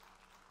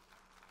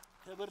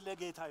ክብር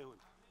ለጌታ ይሁን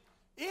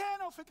ይሄ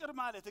ነው ፍቅር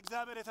ማለት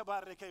እግዚአብሔር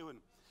የተባረከ ይሁን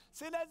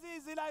ስለዚህ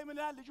እዚህ ላይ ምን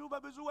ያህል ልጁ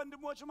በብዙ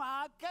ወንድሞች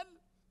መካከል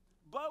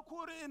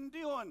በኩር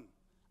እንዲሆን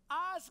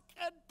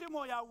አስቀድሞ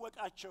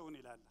ያወቃቸውን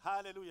ይላል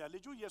ሃሌሉያ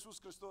ልጁ ኢየሱስ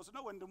ክርስቶስ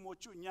ነው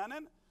ወንድሞቹ እኛ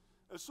ነን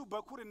እሱ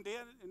በኩር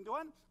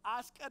እንዲሆን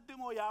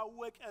አስቀድሞ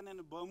ያወቀንን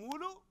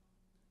በሙሉ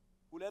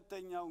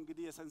ሁለተኛው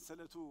እንግዲህ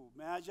የሰንሰለቱ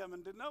መያዣ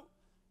ምንድነው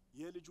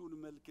የልጁን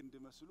መልክ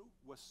እንዲመስሉ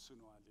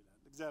ወስነዋል ይላል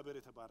እግዚአብሔር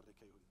የተባረከ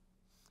ይሁን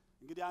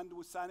እንግዲህ አንድ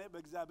ውሳኔ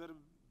በእግዚአብሔር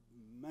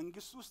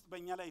መንግስት ውስጥ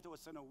በእኛ ላይ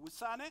የተወሰነው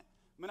ውሳኔ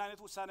ምን አይነት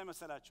ውሳኔ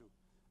መሰላችሁ?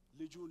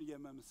 ልጁን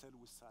የመምሰል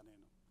ውሳኔ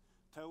ነው።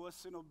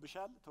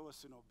 ተወስኖብሻል፣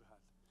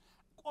 ተወስኖብሃል።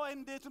 ቆይ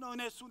እንዴት ነው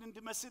እኔ እሱን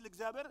እንድመስል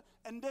እግዚአብሔር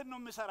እንዴት ነው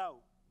የምሰራው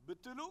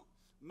ብትሉ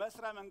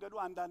መስራ መንገዱ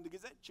አንዳንድ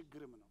ጊዜ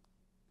ችግርም ነው።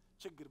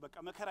 ችግር በቃ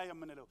መከራ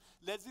የምንለው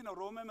ለዚህ ነው።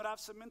 ሮሜ ምዕራፍ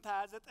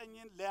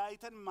 8:29ን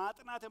ለያይተን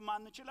ማጥናት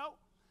የማንችለው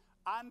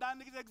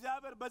አንዳንድ ጊዜ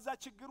እግዚአብሔር በዛ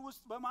ችግር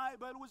ውስጥ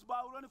በማይበል ውስጥ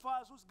በአውሎ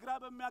ንፋስ ውስጥ ግራ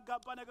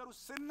በሚያጋባ ነገር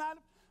ውስጥ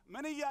ስናልፍ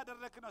ምን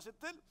እያደረክ ነው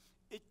ስትል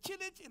እቺ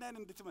ልጅ እኔን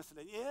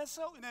እንድትመስለኝ ይሄ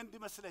ሰው እኔን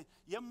እንድመስለኝ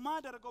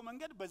የማደርገው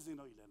መንገድ በዚህ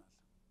ነው ይለናል።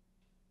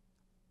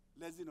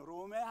 ለዚህ ነው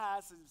ሮሜ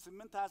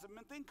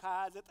 28:28ን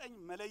ከ29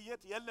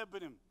 መለየት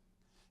የለብንም።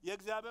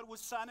 የእግዚአብሔር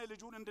ውሳኔ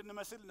ልጁን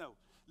እንድንመስል ነው።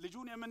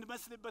 ልጁን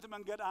የምንመስልበት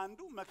መንገድ አንዱ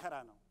መከራ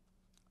ነው።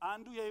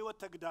 አንዱ የህይወት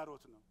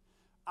ተግዳሮት ነው።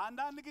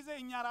 አንዳንድ ጊዜ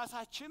እኛ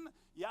ራሳችን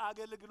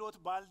የአገልግሎት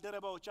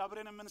ባልደረባዎች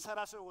አብረን የምንሰራ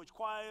ሰዎች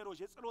ኳየሮች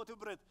የጸሎት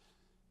ህብረት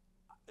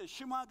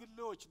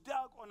ሽማግሌዎች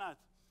ዲያቆናት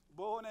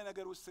በሆነ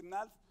ነገር ውስጥ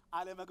ስናልፍ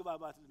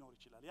አለመግባባት ሊኖር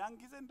ይችላል። ያን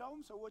ጊዜ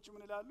እንዳውም ሰዎች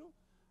ምን ይላሉ?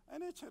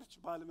 እኔ ቸርች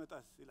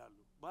ባልመጣስ ይላሉ።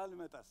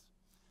 ባልመጣስ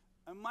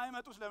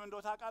የማይመጡት ለምን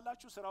እንደው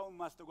ታውቃላችሁ? ስራውን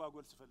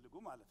ማስተጓጎል ሲፈልጉ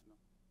ማለት ነው።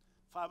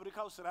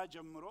 ፋብሪካው ስራ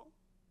ጀምሮ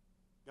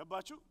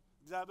ገባችሁ?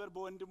 እግዚአብሔር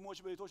በወንድሞች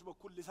በእህቶች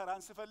በኩል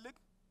ሊሰራን ሲፈልግ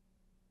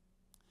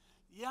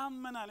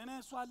ያመናል። እኔ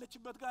እሱ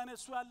አለችበት ጋር እኔ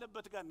እሱ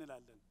ያለበት ጋር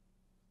እንላለን።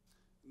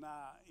 እና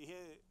ይሄ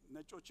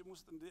ነጮችም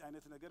ውስጥ እንዲህ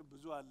አይነት ነገር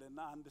ብዙ አለና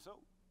አንድ ሰው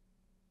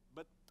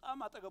በጣም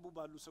አጠገቡ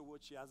ባሉ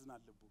ሰዎች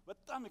ያዝናል። ልቡ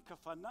በጣም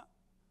ይከፋና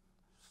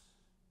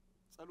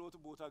ጸሎት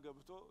ቦታ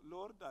ገብቶ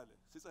ሎርድ አለ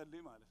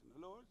ሲጸልይ ማለት ነው።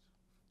 ሎርድ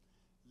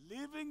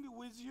living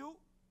with you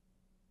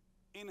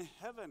in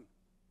heaven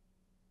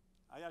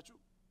አያችሁ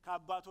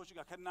ከአባቶች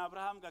ጋር ከነ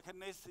አብርሃም ጋር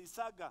ከነ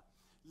ይስሐቅ ጋር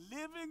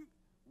living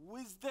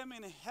with them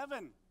in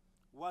heaven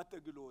what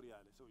a glory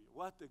አለ ሰውዬው።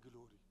 what a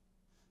glory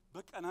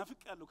በቃ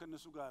ናፍቄያለሁ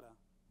ከነሱ ጋር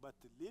but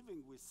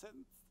living with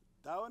saints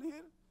down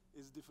here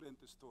is different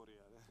story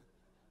አለ።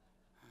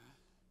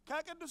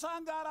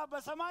 ከቅዱሳን ጋር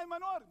በሰማይ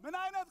መኖር ምን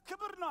አይነት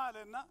ክብር ነው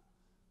አለና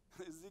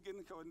እዚህ ግን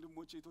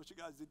ከወንድሞች እህቶች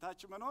ጋር እዚህ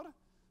ታች መኖር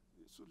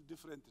እሱ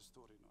different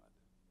story ነው አለ።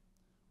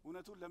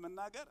 እውነቱን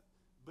ለመናገር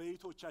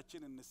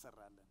በእህቶቻችን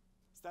እንሰራለን።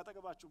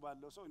 ስታጠገባችሁ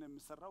ባለው ሰው እኔ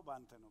የምሰራው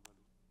ባንተ ነው በሉ።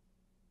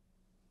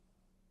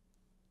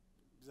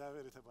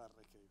 እግዚአብሔር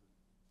የተባረከ ይሁን።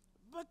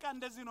 በቃ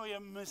እንደዚህ ነው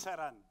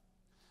የምሰራን።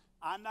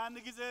 አንዳንድ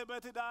ጊዜ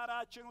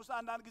በትዳራችን ውስጥ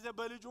አንዳንድ ጊዜ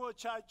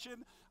በልጆቻችን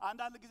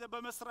አንዳንድ ጊዜ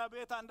በመስሪያ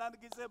ቤት አንዳንድ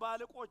ጊዜ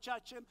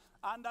በአለቆቻችን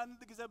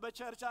አንዳንድ ጊዜ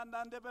በቸርች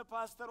አንዳንድ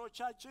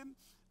በፓስተሮቻችን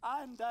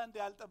አንዳንድ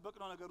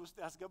ያልጠበቅነው ነገር ውስጥ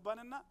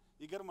ያስገባንና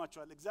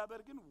ይገርማችኋል።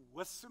 እግዚአብሔር ግን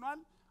ወስኗል።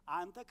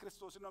 አንተ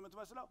ክርስቶስን ነው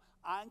የምትመስለው፣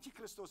 አንቺ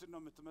ክርስቶስን ነው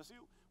የምትመስዩ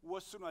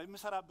ወስኗል።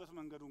 የምሰራበት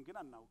መንገዱን ግን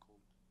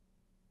አናውቀውም።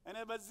 እኔ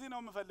በዚህ ነው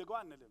የምፈልገው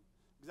አንልም።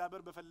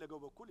 እግዚአብሔር በፈለገው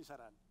በኩል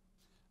ይሰራል።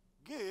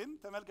 ግን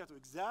ተመልከቱ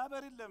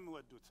እግዚአብሔርን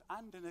ለሚወዱት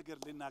አንድ ነገር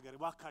ልናገር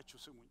ባካችሁ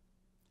ስሙኝ።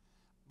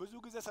 ብዙ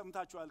ጊዜ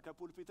ሰምታችኋል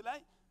ከፑልፒት ላይ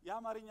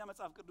የአማርኛ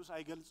መጽሐፍ ቅዱስ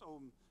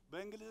አይገልጸውም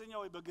በእንግሊዝኛ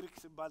ወይ በግሪክ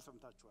ሲባል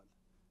ሰምታችኋል።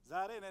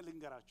 ዛሬ እኔ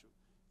ልንገራችሁ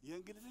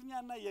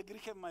የእንግሊዝኛና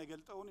የግሪክ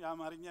የማይገልጸውን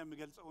የአማርኛ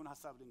የሚገልጸውን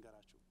ሐሳብ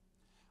ልንገራችሁ።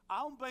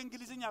 አሁን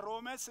በእንግሊዝኛ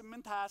ሮሜ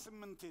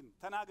 8:28ን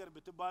ተናገር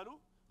ብትባሉ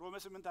ሮሜ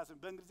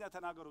 8:28 በእንግሊዝኛ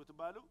ተናገሩ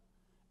ብትባሉ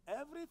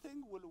everything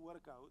will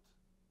work out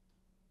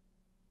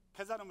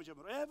ከዛ ነው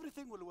መጀመሪያው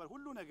everything will work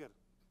ሁሉ ነገር።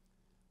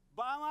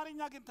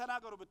 በአማርኛ ግን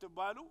ተናገሩ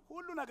ብትባሉ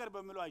ሁሉ ነገር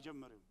በሚለው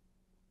አይጀምርም፣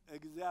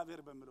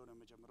 እግዚአብሔር በሚለው ነው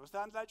የሚጀምረው። እስቲ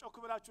አንድ ላይ ጮክ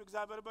ብላችሁ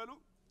እግዚአብሔር በሉ።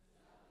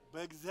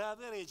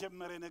 በእግዚአብሔር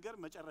የጀመረ ነገር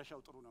መጨረሻው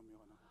ጥሩ ነው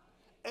የሚሆነው።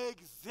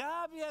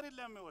 እግዚአብሔርን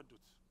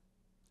ለሚወዱት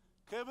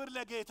ክብር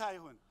ለጌታ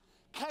ይሁን።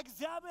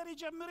 ከእግዚአብሔር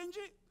ይጀምር እንጂ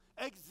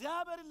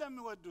እግዚአብሔርን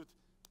ለሚወዱት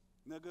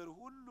ነገር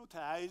ሁሉ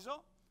ተያይዞ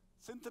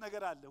ስንት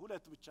ነገር አለ?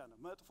 ሁለት ብቻ ነው፣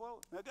 መጥፎ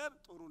ነገር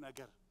ጥሩ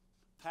ነገር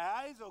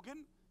ተያይዞ ግን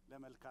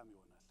ለመልካም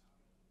ይሆናል።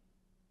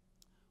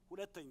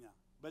 ሁለተኛ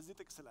በዚህ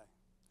ጥቅስ ላይ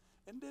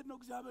እንዴት ነው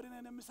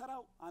እግዚአብሔርን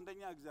የሚሰራው?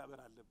 አንደኛ እግዚአብሔር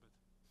አለበት።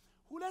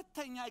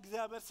 ሁለተኛ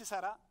እግዚአብሔር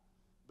ሲሰራ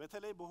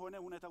በተለይ በሆነ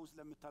ሁኔታ ውስጥ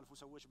ለምታልፉ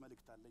ሰዎች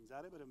መልእክት አለኝ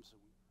ዛሬ በደንብ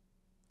ስሙ።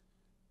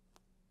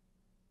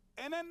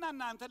 እኔና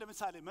እናንተ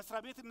ለምሳሌ መስሪያ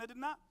ቤት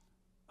እንድና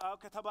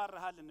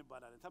ከተባረሃል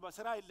እንባላለን።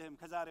 ስራ የለህም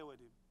ከዛሬ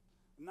ወዲህ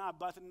እና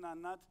አባትና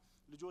እናት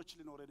ልጆች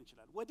ሊኖረን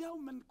ይችላል። ወዲያው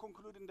ምን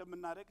ኮንክሉድ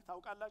እንደምናደርግ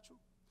ታውቃላችሁ?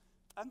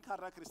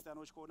 ጠንካራ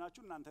ክርስቲያኖች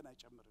ከሆናችሁ እናንተን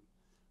አይጨምርም።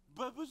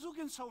 በብዙ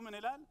ግን ሰው ምን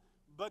ይላል?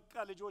 በቃ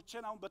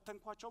ልጆችን አሁን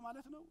በተንኳቸው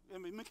ማለት ነው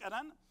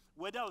የሚቀናን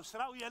ወዲያው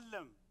ስራው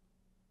የለም።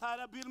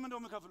 ታዲያ ቢል ምን ነው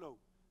የምከፍለው?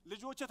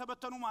 ልጆች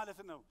ተበተኑ ማለት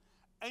ነው።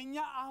 እኛ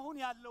አሁን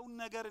ያለውን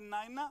ነገር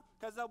እናይና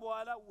ከዛ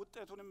በኋላ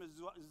ውጤቱንም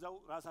እዛው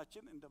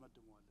ራሳችን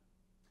እንደመድመዋለን።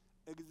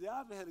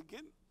 እግዚአብሔር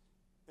ግን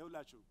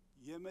ይውላችሁ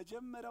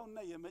የመጀመሪያውና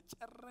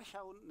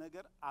የመጨረሻውን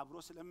ነገር አብሮ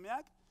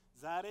ስለሚያውቅ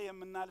ዛሬ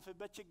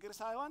የምናልፍበት ችግር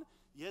ሳይሆን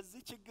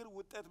የዚህ ችግር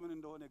ውጤት ምን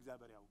እንደሆነ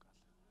እግዚአብሔር ያውቃል።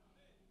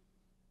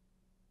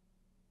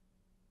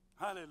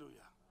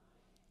 ሃሌሉያ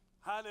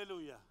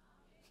ሃሌሉያ።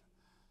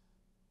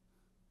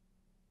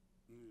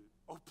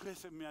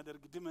 ኦፕሬስ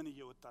የሚያደርግ ድመን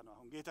እየወጣ ነው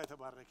አሁን። ጌታ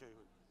የተባረከ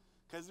ይሁን።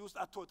 ከዚህ ውስጥ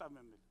አትወጣም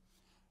የሚል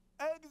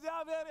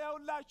እግዚአብሔር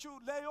ያውላችሁ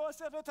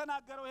ለዮሴፍ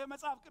የተናገረው ይሄ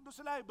መጽሐፍ ቅዱስ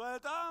ላይ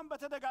በጣም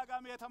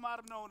በተደጋጋሚ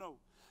የተማርነው ነው።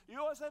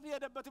 ዮሴፍ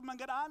የሄደበትን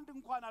መንገድ አንድ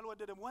እንኳን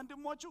አልወደደም።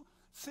 ወንድሞቹ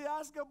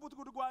ሲያስገቡት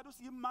ጉድጓድ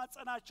ውስጥ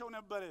ይማጸናቸው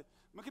ነበር።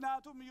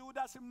 ምክንያቱም ይሁዳ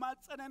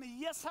ሲማጸነን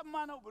እየሰማ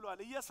ነው ብሏል።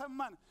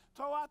 እየሰማን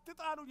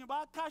ተዋትጣሉኝ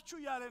ባካችሁ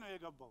እያለ ነው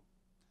የገባው።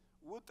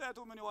 ውጤቱ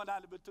ምን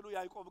ይሆናል ብትሉ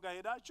ያዕቆብ ጋር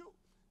ሄዳችሁ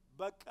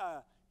በቃ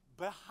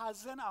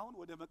በሐዘን አሁን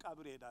ወደ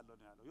መቃብር ይሄዳለሁ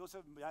ነው ያለው።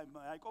 ዮሴፍ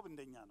ያዕቆብ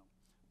እንደኛ ነው።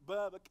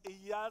 በቃ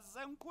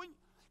ያዘንኩኝ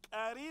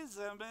ቀሪ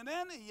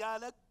ዘመንን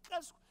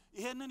ያለቀስኩ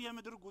ይሄንን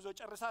የምድር ጉዞ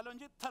ጨርሳለሁ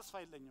እንጂ ተስፋ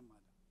የለኝም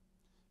ማለት።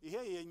 ይሄ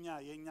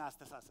የኛ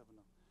አስተሳሰብ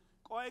ነው።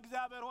 ቆይ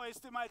እግዚአብሔር ሆይ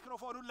እስቲ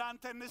ማይክሮፎኑን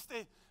ላንተ እንስጥ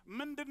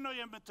ምንድነው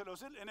የምትለው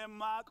ስል እኔ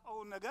ማቀው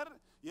ነገር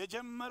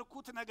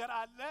የጀመርኩት ነገር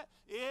አለ።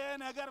 ይሄ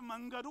ነገር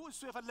መንገዱ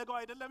እሱ የፈለገው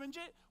አይደለም እንጂ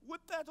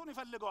ውጤቱን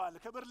ይፈልገዋል።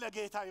 ክብር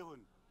ለጌታ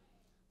ይሁን።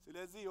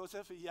 ስለዚህ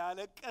ዮሴፍ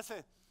ያለቀሰ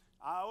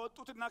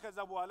አወጡትና ከዛ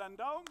በኋላ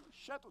እንዳውም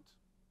ሸጡት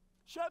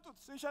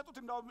ሲሸጡት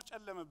እንዳውም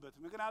ጨለመበት።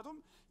 ምክንያቱም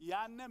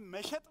ያነ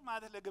መሸጥ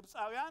ማለት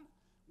ለግብፃውያን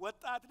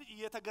ወጣት ልጅ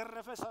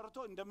እየተገረፈ ሰርቶ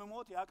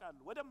እንደምሞት ያውቃሉ።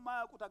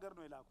 ወደማያውቁት ሀገር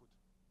ነው የላኩት።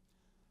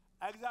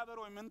 እግዚአብሔር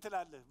ወይ ምን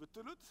ትላለህ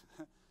ብትሉት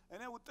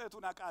እኔ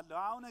ውጤቱን አውቃለሁ።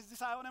 አሁን እዚህ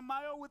ሳይሆን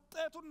የማየው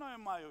ውጤቱን ነው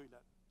የማየው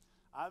ይላል።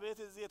 አቤት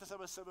እዚህ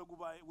የተሰበሰበ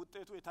ጉባኤ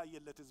ውጤቱ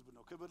የታየለት ህዝብ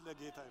ነው። ክብር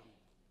ለጌታ ይሁን።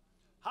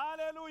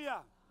 ሃሌሉያ።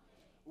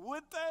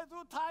 ውጤቱ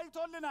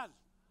ታይቶልናል።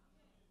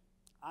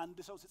 አንድ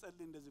ሰው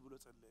ሲጸልይ እንደዚህ ብሎ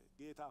ጸለየ።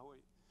 ጌታ ሆይ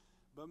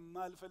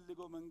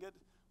በማልፈልገው መንገድ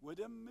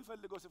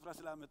ወደምፈልገው ስፍራ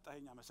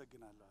ስላመጣኸኝ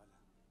አመሰግናለሁ አለ።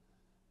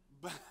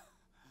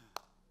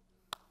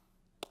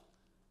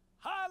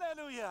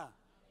 ሃሌሉያ።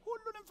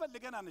 ሁሉንም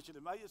ፈልገን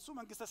አንችልም። እሱ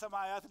መንግስተ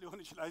ሰማያት ሊሆን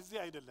ይችላል፣ እዚህ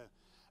አይደለም።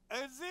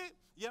 እዚህ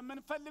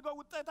የምንፈልገው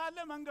ውጤት አለ፣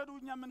 መንገዱ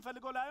እኛ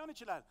የምንፈልገው ላይሆን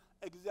ይችላል።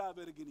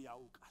 እግዚአብሔር ግን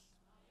ያውቃል።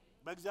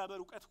 በእግዚአብሔር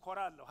ዕውቀት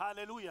ኮራለሁ።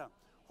 ሃሌሉያ።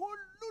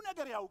 ሁሉ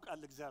ነገር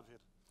ያውቃል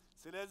እግዚአብሔር።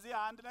 ስለዚህ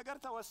አንድ ነገር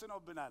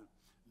ተወስኖብናል።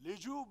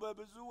 ልጁ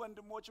በብዙ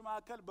ወንድሞች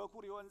መካከል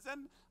በኩር ይሆን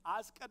ዘንድ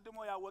አስቀድሞ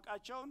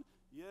ያወቃቸውን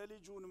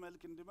የልጁን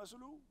መልክ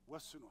እንዲመስሉ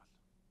ወስኗል።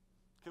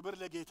 ክብር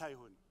ለጌታ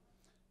ይሁን።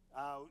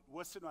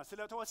 ወስኗል።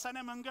 ስለተወሰነ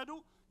መንገዱ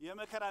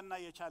የመከራና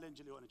የቻሌንጅ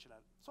ሊሆን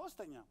ይችላል።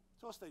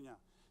 ሶስተኛ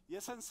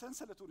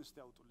የሰንሰለቱን እስቲ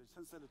ያውጡልኝ።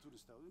 ሰንሰለቱን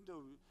እስቲ ያውጡ። እንደው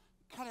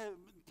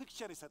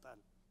ፒክቸር ይሰጣል።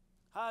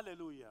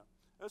 ሃሌሉያ።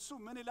 እሱ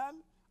ምን ይላል?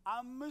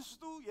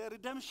 አምስቱ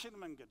የሪደምሽን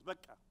መንገድ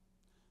በቃ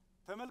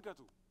ተመልከቱ።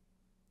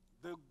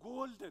 the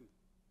golden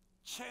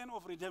chain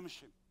of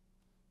redemption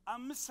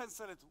አምስት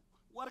ሰንሰለቱ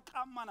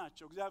ወርቃማ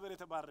ናቸው። እግዚአብሔር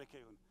የተባረከ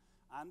ይሁን።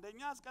 አንደኛ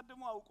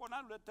አስቀድሞ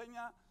አውቆናል። ሁለተኛ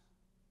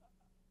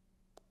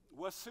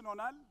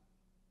ወስኖናል።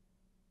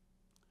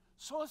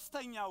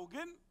 ሶስተኛው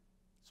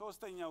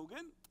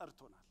ግን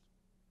ጠርቶናል።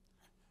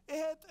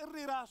 ይሄ ጥሪ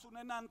ራሱ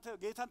እናንተ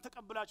ጌታን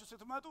ተቀብላችሁ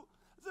ስትመጡ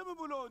ዝም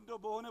ብሎ እንደው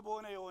በሆነ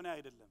የሆነ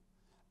አይደለም።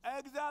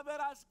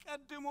 እግዚአብሔር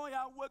አስቀድሞ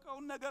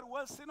ያወቀውን ነገር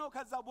ወስኖ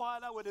ከዛ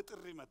በኋላ ወደ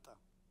ጥሪ መጣ።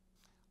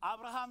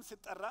 አብርሃም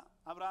ሲጠራ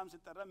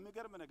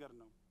የሚገርም ነገር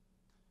ነው።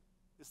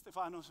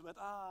 እስጢፋኖስ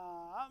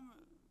በጣም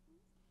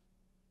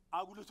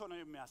አጉልቶ ነው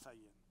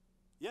የሚያሳየን።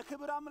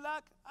 የክብር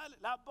አምላክ አለ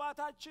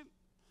ለአባታችን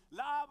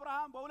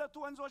ለአብርሃም በሁለቱ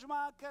ወንዞች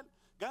መካከል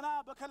ገና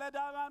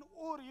በከለዳውያን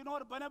ኡር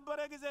ይኖር በነበረ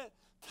ጊዜ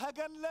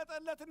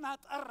ተገለጠለትና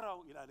ጠራው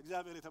ይላል።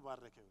 እግዚአብሔር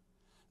የተባረከ ይሁን።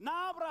 ና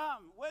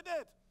አብርሃም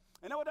ወዴት?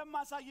 እኔ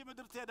ወደማሳይ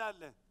ምድር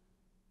ትሄዳለህ።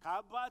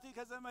 ከአባቴ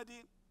ከዘመዴ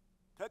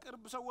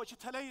ከቅርብ ሰዎች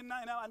ተለይና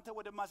አንተ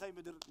ወደማሳይ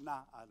ምድር ና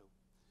አለው።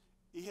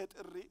 ይሄ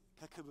ጥሪ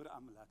ከክብር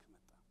አምላክ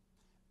መጣ።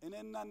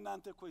 እኔና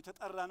እናንተ እኮ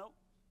የተጠራ ነው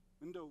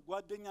እንደው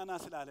ጓደኛና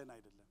ስላለን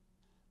አይደለም።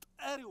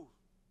 ጠሪው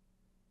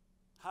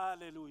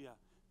ሃሌሉያ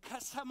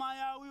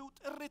ከሰማያዊው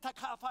ጥሪ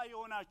ተካፋይ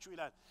የሆናችሁ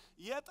ይላል።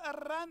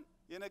 የጠራን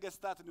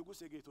የነገስታት ንጉስ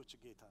የጌቶች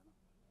ጌታ ነው።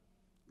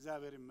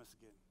 እግዚአብሔር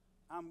ይመስገን።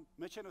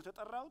 መቼ ነው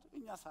ተጠራውት?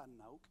 እኛ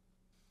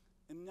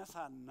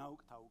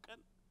ሳናውቅ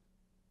ታውቀን፣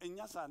 እኛ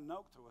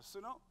ሳናውቅ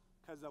ተወስኖ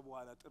ከዛ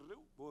በኋላ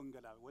ጥሪው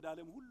በወንጌላዊ ወደ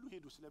ዓለም ሁሉ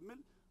ሄዱ ስለሚል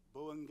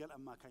በወንጌል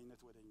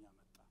አማካኝነት ወደኛ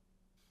መጣ።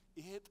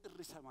 ይሄ ጥሪ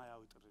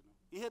ሰማያዊ ጥሪ ነው።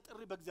 ይሄ ጥሪ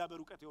በእግዚአብሔር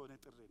ዕውቀት የሆነ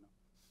ጥሪ ነው።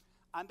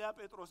 አንደኛ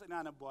ጴጥሮስ እኔ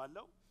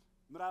አነበዋለሁ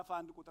ምዕራፍ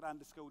 1 ቁጥር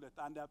 1 እስከ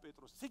 2 አንደኛ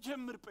ጴጥሮስ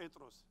ሲጀምር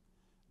ጴጥሮስ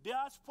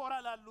ዲያስፖራ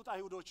ላሉት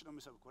አይሁዶች ነው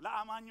የሚሰብከው፣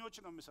 ለአማኞች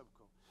ነው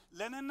የሚሰብከው፣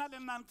 ለነና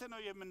ለናንተ ነው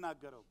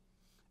የምናገረው።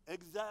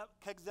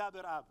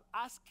 ከእግዚአብሔር አብ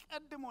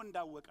አስቀድሞ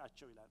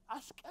እንዳወቃቸው ይላል።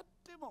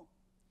 አስቀድሞ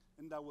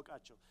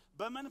እንዳወቃቸው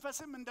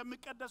በመንፈስም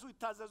እንደሚቀደሱ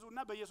ይታዘዙና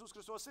በኢየሱስ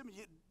ክርስቶስም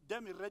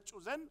ደም ይረጩ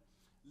ዘንድ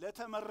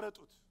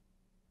ለተመረጡት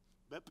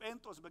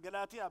በጴንጦስ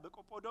በገላትያ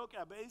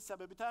በቆጶዶቅያ በእስያ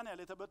በቢታንያ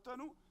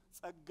ለተበተኑ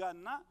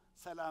ጸጋና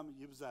ሰላም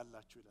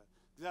ይብዛላችሁ ይላል።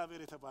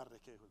 እግዚአብሔር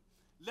የተባረከ ይሁን።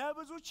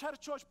 ለብዙ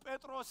ቸርቾች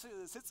ጴጥሮስ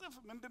ሲጽፍ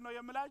ምንድነው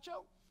የምላቸው?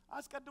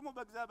 አስቀድሞ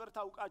በእግዚአብሔር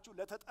ታውቃችሁ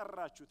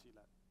ለተጠራችሁት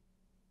ይላል።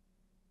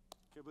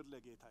 ክብር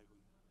ለጌታ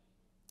ይሁን።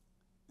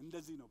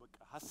 እንደዚህ ነው በቃ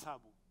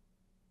ሐሳቡ።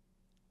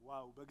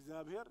 ዋው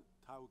በእግዚአብሔር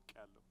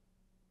ታውቃለሁ፣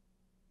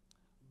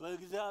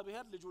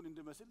 በእግዚአብሔር ልጁን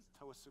እንድመስል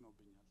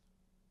ተወስኖብኛል፣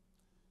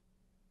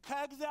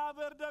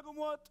 ከእግዚአብሔር ደግሞ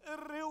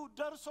ጥሪው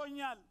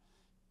ደርሶኛል።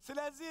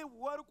 ስለዚህ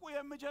ወርቁ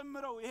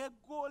የሚጀምረው ይሄ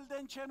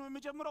ጎልደን ቼኑ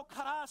የሚጀምረው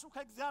ከራሱ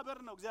ከእግዚአብሔር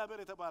ነው። እግዚአብሔር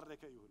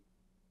የተባረከ ይሁን።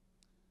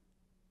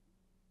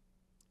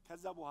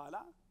 ከዛ በኋላ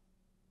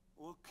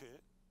ኦኬ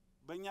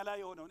በእኛ ላይ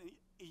የሆነው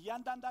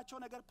እያንዳንዳቸው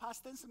ነገር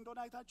ፓስተንስ እንደሆነ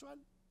አይታችኋል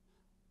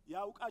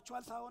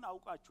ያውቃችኋል ሳይሆን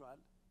አውቃችኋል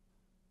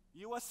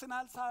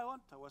ይወስናል ሳይሆን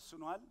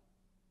ተወስኗል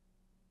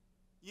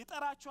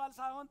ይጠራችኋል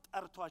ሳይሆን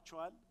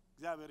ጠርቷችኋል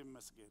እግዚአብሔር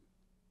ይመስገን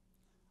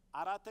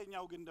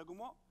አራተኛው ግን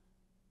ደግሞ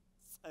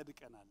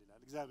ጸድቀናል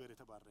ይላል እግዚአብሔር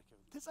የተባረከ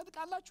ይሁን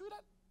ትጸድቃላችሁ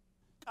ይላል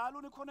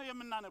ቃሉን እኮ ነው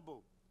የምናነበው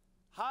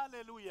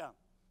ሃሌሉያ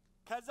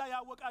ከዛ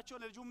ያወቃቸው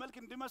ልጁ መልክ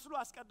እንዲመስሉ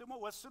አስቀድሞ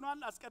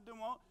ወስኗል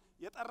አስቀድሞ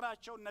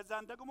የጠራቸው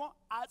እነዛን ደግሞ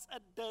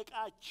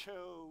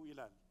አጸደቃቸው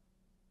ይላል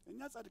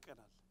እኛ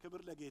ጸድቀናል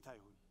ክብር ለጌታ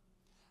ይሁን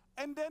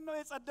እንዴት ነው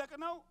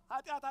የጸደቅነው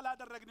ኃጢአት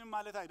አላደረግንም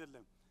ማለት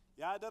አይደለም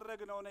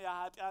ያደረግነው ነው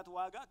የኃጢአት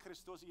ዋጋ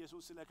ክርስቶስ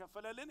ኢየሱስ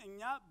ስለከፈለልን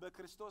እኛ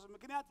በክርስቶስ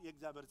ምክንያት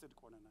የእግዚአብሔር ጽድቅ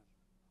ሆነናል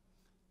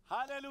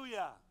ሃሌሉያ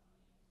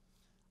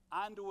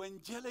አንድ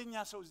ወንጀለኛ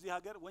ሰው እዚህ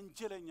ሀገር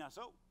ወንጀለኛ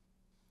ሰው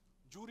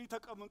ጁሪ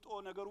ተቀምጦ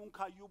ነገሩን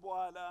ካዩ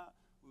በኋላ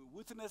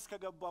ዊትነስ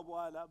ከገባ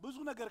በኋላ ብዙ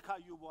ነገር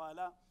ካዩ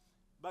በኋላ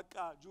በቃ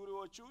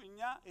ጁሪዎቹ እኛ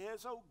ይሄ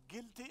ሰው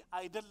ጊልቲ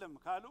አይደለም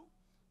ካሉ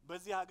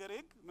በዚህ ሀገር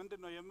ህግ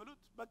ምንድነው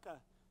የሚሉት በቃ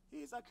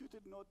he is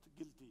acquitted not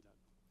guilty ይላሉ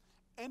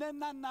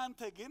እነና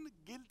እናንተ ግን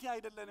ጊልቲ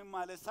አይደለንም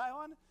ማለት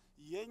ሳይሆን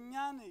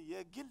የኛን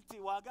የጊልቲ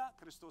ዋጋ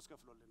ክርስቶስ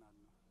ከፍሎልናል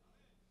ነው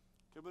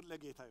ክብር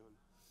ለጌታ ይሁን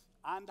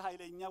አንድ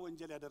ኃይለኛ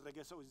ወንጀል ያደረገ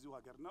ሰው እዚሁ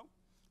ሀገር ነው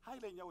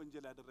ኃይለኛ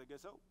ወንጀል ያደረገ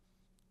ሰው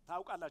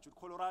ታውቃላችሁ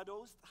ኮሎራዶ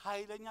ውስጥ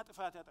ኃይለኛ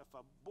ጥፋት ያጠፋ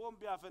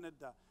ቦምብ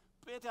ያፈነዳ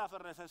ቤት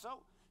ያፈረሰ ሰው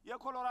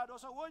የኮሎራዶ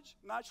ሰዎች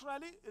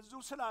ናቹራሊ እዚሁ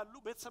ስላሉ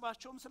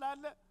ቤተሰባቸውም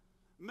ስላለ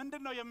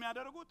ምንድነው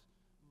የሚያደርጉት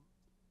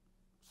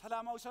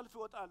ሰላማዊ ሰልፍ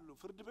ይወጣሉ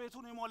ፍርድ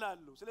ቤቱን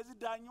ይሞላሉ ስለዚህ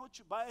ዳኞች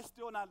ባይስት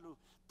ይሆናሉ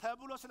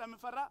ተብሎ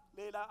ስለሚፈራ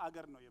ሌላ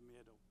አገር ነው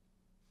የሚሄደው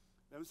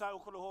ለምሳሌ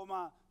ኦክላሆማ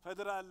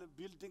ፌደራል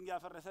ቢልዲንግ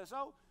ያፈረሰ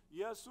ሰው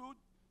የሱ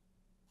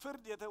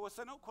ፍርድ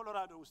የተወሰነው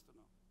ኮሎራዶ ውስጥ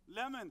ነው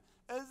ለምን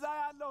እዛ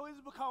ያለው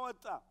ህዝብ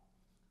ካወጣ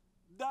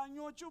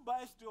ዳኞቹ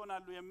ባይስት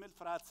ይሆናሉ የሚል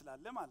ፍርሃት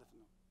ስላለ ማለት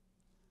ነው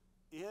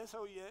ይሄ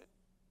ሰውዬ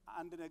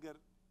አንድ ነገር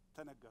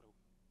ተነገረው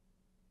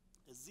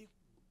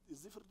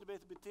እዚህ ፍርድ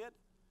ቤት ብትሄድ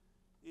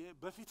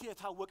በፊት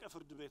የታወቀ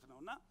ፍርድ ቤት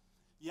ነውና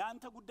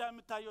ያንተ ጉዳይ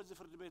የምታየው እዚህ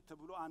ፍርድ ቤት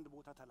ተብሎ አንድ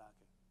ቦታ ተላከ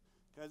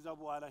ከዛ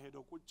በኋላ ሄዶ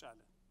ቁጭ አለ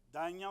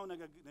ዳኛው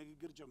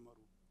ንግግር ጀመሩ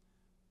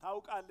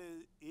ታውቃለህ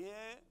ይሄ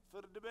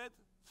ፍርድ ቤት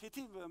ፊት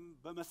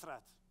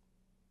በመስራት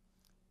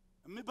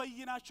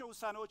የሚበይናቸው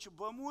ውሳኔዎች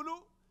በሙሉ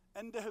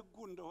እንደ ህጉ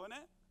እንደሆነ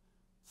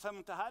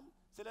ሰምተሃል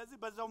ስለዚህ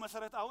በዛው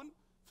መሰረት አሁን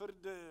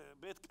ፍርድ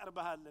ቤት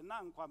ቀርበሃልና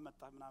እንኳን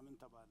መጣ ምናምን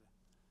ተባለ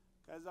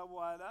ከዛ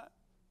በኋላ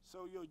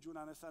ሰውየው እጁን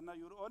አነሳና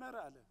ዩር ኦነር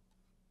አለ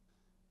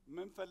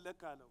ምን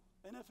ፈለክ አለው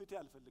እኔ ፍትህ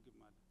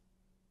አልፈልግም አለ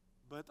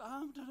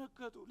በጣም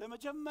ደነገጡ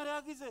ለመጀመሪያ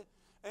ጊዜ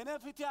እኔ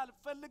ፍትህ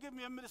አልፈልግም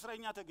የሚል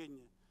እስረኛ ተገኘ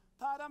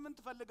ታዲያ ምን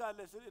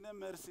ትፈልጋለህ እኔ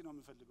መርሲ ነው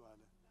የምፈልገው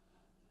አለ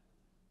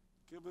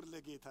ክብር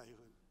ለጌታ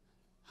ይሁን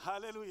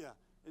ሃሌሉያ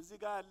እዚህ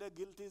ጋር ያለ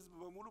ግልቲዝ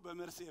በሙሉ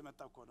በመርሲ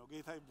የመጣ እኮ ነው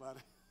ጌታ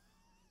ይባረክ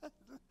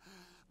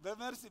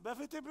በመርሲ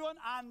በፍትህ ቢሆን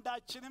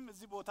አንዳችንም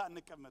እዚህ ቦታ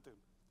አንቀመጥም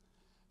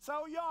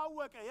ሰውየው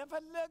አወቀ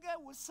የፈለገ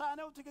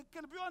ውሳኔው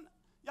ትክክል ቢሆን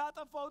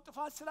ያጠፋው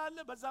ጥፋት ስላለ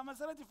በዛ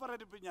መሰረት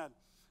ይፈረድብኛል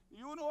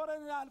ይሁን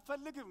ወረን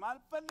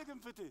አልፈልግም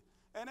ፍትህ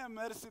እኔ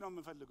መርሲ ነው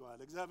የምፈልገው አለ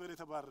እግዚአብሔር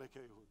የተባረከ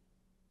ይሁን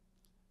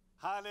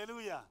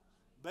ሃሌሉያ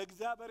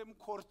በእግዚአብሔርም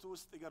ኮርት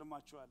ውስጥ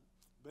ይገርማችኋል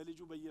በልጁ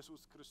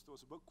በኢየሱስ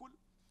ክርስቶስ በኩል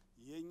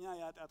የኛ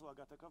ያጣት ዋጋ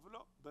ተከፍሎ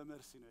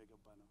በመርሲ ነው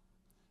የገባነው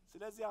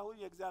ስለዚህ አሁን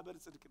የእግዚአብሔር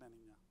ጽድቅ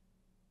ነንኛ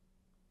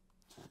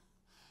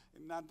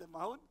እናንተም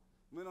አሁን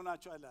ምን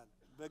ሆናችኋል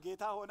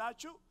በጌታ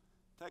ሆናችሁ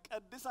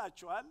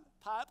ተቀድሳችኋል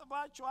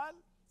ታጥባችኋል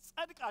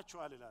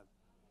ጸድቃችኋል ይላል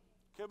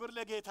ክብር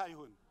ለጌታ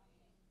ይሁን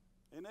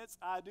እኔ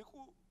ጻድቁ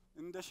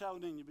እንደሻው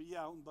ነኝ ብዬ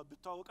አሁን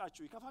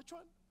በብታወቃችሁ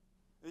ይከፋችኋል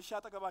እሺ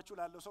አጠገባችሁ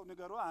ላለው ሰው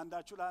ንገሩ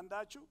አንዳችሁ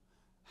ለአንዳችሁ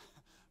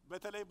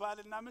በተለይ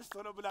ባልና ሚስት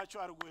ሆኖ ብላችሁ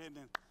አርጉ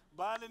ይሄንን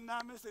ባልና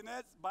ሚስት እኔ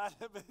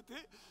ባለቤቴ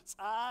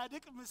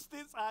ጻድቅ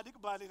ሚስቴ ጻድቅ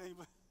ባሌ ነኝ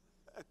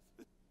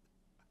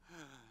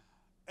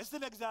እስቲ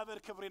ለእግዚአብሔር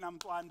ክብርን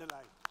አምጡ አንድ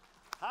ላይ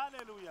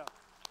ሃሌሉያ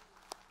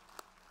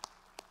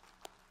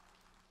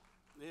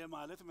ይሄ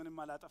ማለት ምንም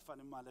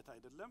አላጠፋንም ማለት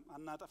አይደለም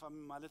አናጠፋም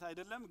ማለት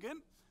አይደለም ግን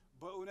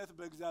በእውነት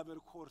በእግዚአብሔር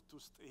ኮርት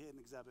ውስጥ ይሄን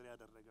እግዚአብሔር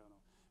ያደረገው ነው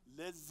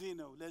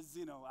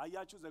ለዚህ ነው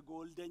አያችሁ ዘ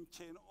ጎልደን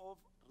ቼን ኦፍ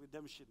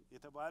ሪደምፕሽን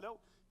የተባለው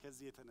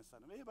ከዚህ የተነሳ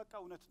ነው ይሄ በቃ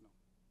እውነት ነው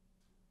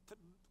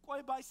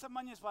ቆይ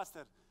ባይሰማኝስ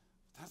ፓስተር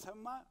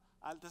ተሰማ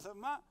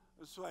አልተሰማ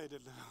እሱ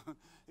አይደለም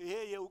ይሄ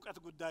የእውቀት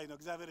ጉዳይ ነው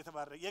እግዚአብሔር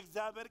የተባረከ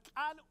የእግዚአብሔር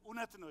ቃል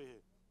እውነት ነው ይሄ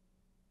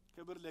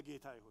ክብር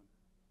ለጌታ ይሁን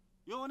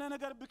የሆነ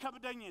ነገር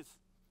ቢከብደኝስ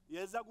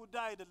የዛ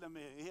ጉዳይ አይደለም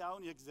ይሄ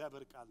አሁን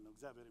የእግዚአብሔር ቃል ነው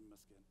እግዚአብሔር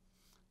ይመስገን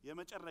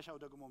የመጨረሻው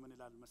ደግሞ ምን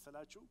ይላል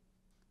መሰላችሁ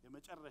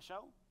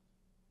የመጨረሻው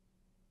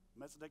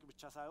መጽደቅ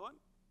ብቻ ሳይሆን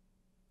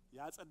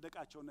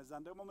ያጸደቃቸው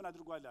እነዛን ደግሞ ምን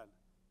አድርጓል ይላል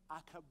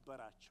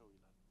አከበራቸው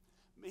ይላል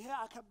ይሄ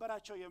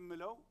አከበራቸው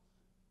የሚለው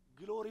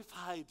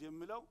ግሎሪፋይድ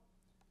የሚለው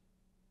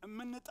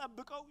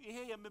የምንጠብቀው ይሄ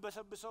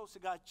የሚበሰብሰው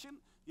ስጋችን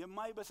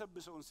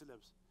የማይበሰብሰውን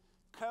ስለብስ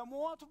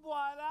ከሞት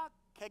በኋላ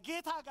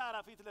ከጌታ ጋር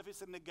ፊት ለፊት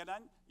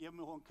ስንገናኝ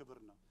የሚሆን ክብር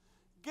ነው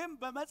ግን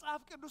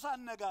በመጽሐፍ ቅዱስ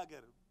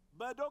አነጋገር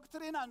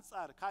በዶክትሪን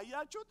አንፃር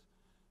ካያችሁት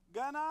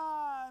ገና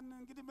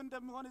እንግዲህ ምን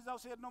እንደሚሆን እዛው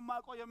ሲሄድ ነው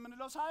ማቆ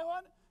የምንለው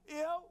ሳይሆን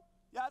ይሄው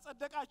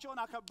ያጸደቃቸውን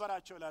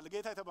አከበራቸው ይላል።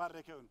 ጌታ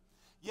የተባረከ ይሁን።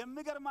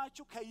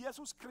 የሚገርማችሁ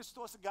ከኢየሱስ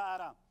ክርስቶስ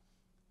ጋራ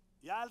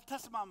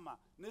ያልተስማማ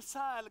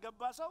ንስሐ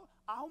ያልገባ ሰው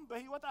አሁን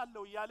በህይወት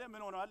አለው እያለ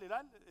ምን ሆነዋል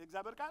ይላል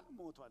እግዚአብሔር ቃል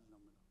ሞቷል ነው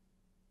የሚለው።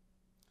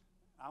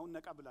 አሁን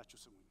ነቃ ብላችሁ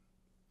ስሙኝ።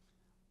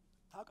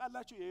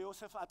 ታውቃላችሁ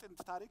የዮሴፍ አጥንት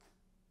ታሪክ?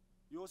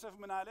 ዮሴፍ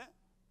ምን አለ?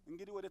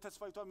 እንግዲህ ወደ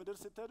ተስፋይቷ ምድር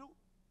ስትሄዱ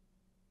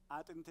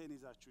አጥንቴን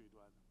ይዛችሁ ሂዱ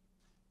አለ።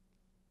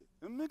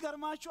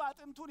 የሚገርማችሁ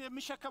አጥንቱን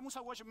የሚሸከሙ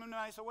ሰዎች ምን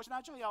አይነት ሰዎች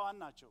ናቸው? ያዋን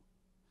ናቸው።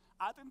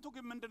 አጥንቱ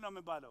ግን ምንድነው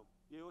የሚባለው?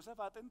 የዮሴፍ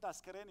አጥንት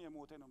አስከሬን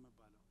የሞተ ነው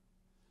የሚባለው።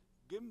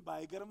 ግን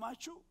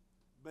ባይገርማችሁ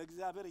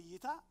በእግዚአብሔር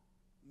እይታ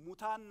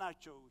ሙታን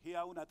ናቸው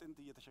ሕያውን አጥንት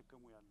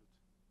እየተሸከሙ ያሉት።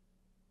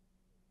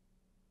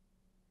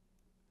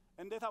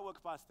 እንዴት አወቅ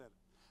ፓስተር?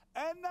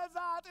 እነዛ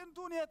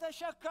አጥንቱን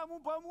የተሸከሙ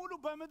በሙሉ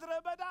በምድረ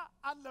በዳ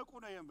አለቁ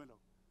ነው የሚለው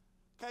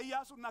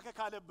ከኢያሱና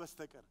ከካሌብ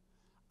በስተቀር።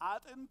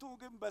 አጥንቱ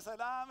ግን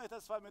በሰላም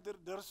የተስፋ ምድር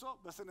ደርሶ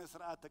በስነ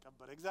ስርዓት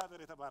ተቀበረ።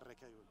 እግዚአብሔር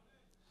የተባረከ ይሁን።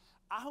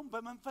 አሁን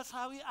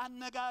በመንፈሳዊ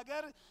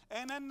አነጋገር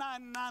እኔና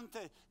እናንተ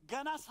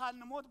ገና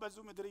ሳንሞት በዙ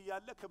ምድር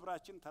ያለ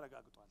ክብራችን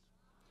ተረጋግጧል።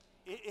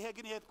 ይሄ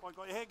ግን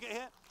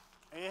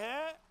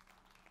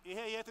ይሄ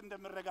የት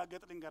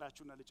እንደምረጋገጥ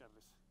ልንገራችሁና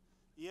ልጨርስ።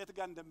 የት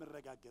ጋር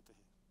እንደምረጋገጥ ይሄ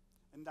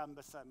እንደ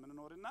አንበሳ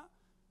ምንኖርና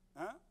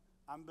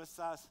አንበሳ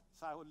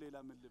ሳይሆን ሌላ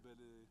ምን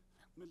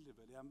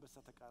ልበል የአንበሳ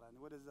ተቃራኒ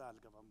ወደዛ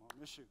አልገባም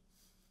አሁን። እሺ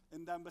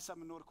እንደ አንበሳ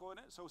ምንኖር ከሆነ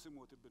ሰው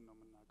ሲሞትብን ነው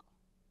የምናውቀው።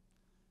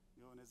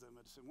 የሆነ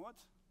ዘመድ ሲሞት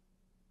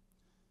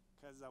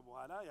ከዛ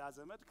በኋላ ያ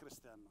ዘመድ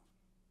ክርስቲያን ነው።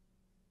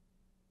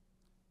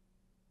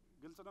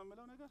 ግልጽ ነው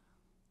የምለው ነገር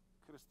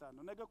ክርስቲያን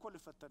ነው። ነገ እኮ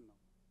ልፈተን ነው።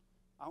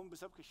 አሁን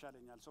ብሰብክ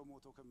ይሻለኛል ሰው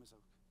ሞቶ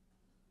ከምሰብክ።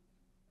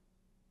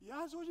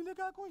 ያዞኝ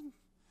ልቀቁኝ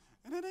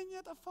እኔ ነኝ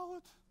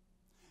የጠፋሁት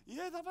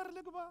የተፈር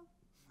ልግባ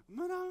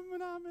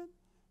ምናምን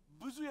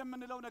ብዙ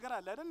የምንለው ነገር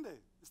አለ አይደል?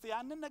 እስቲ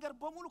ያንን ነገር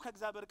በሙሉ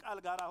ከእግዚአብሔር ቃል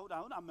ጋር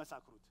አሁን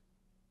አመሳክሩት።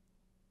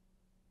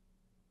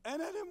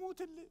 እኔ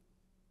ልሙትልህ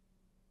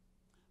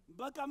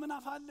በቃ ምን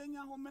አፋለኝ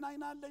አሁን ምን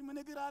አይን አለኝ ምን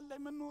እግር አለኝ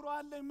ምን ኑሮ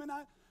አለኝ ምን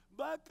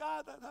በቃ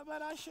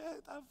ተበላሸ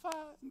ጠፋ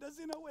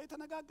እንደዚህ ነው ወይ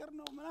ተነጋገር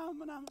ነው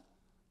ምናምን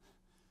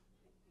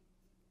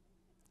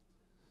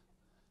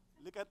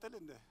ልቀጥል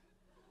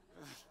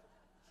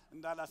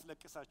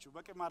እንዳላስለቅሳችሁ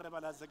በቃ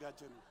ማረባል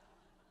አዘጋጀን።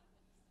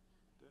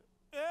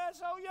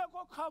 ሰውዬ እኮ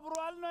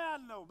ከብሯል ነው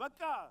ያልነው።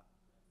 በቃ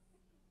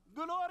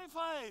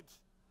ግሎሪፋይድ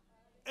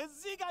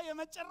እዚህ ጋር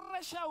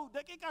የመጨረሻው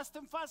ደቂቃ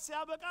እስትንፋስ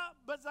ሲያበቃ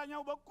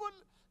በዛኛው በኩል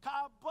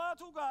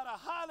ከአባቱ ጋር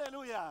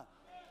ሃሌሉያ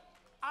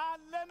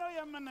አለ ነው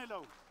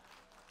የምንለው።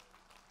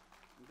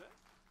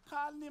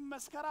 ካልኒ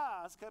መስከራ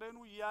አስከሬኑ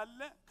ያለ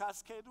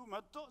ካስከዱ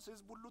መጥቶ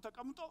ህዝብ ሁሉ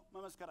ተቀምጦ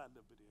መመስከር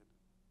አለበት። ይሄ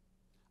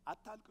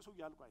አታልቅሱ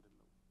ያልኩ አይደለም፣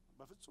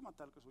 በፍጹም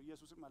አታልቅሱ።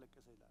 ኢየሱስም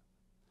አለቀሰ ይላል።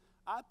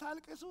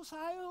 አታልቅሱ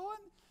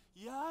ሳይሆን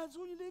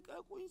ያዙኝ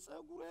ልቀቁኝ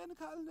ጸጉሬን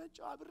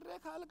ካልነጨው አብሬ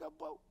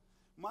ካልገባው።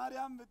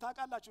 ማርያም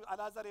ታውቃላችሁ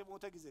አልዓዛር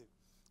የሞተ ጊዜ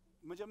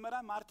መጀመሪያ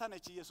ማርታ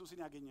ነች ኢየሱስን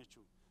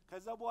ያገኘችው።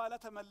 ከዛ በኋላ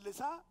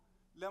ተመልሳ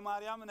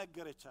ለማርያም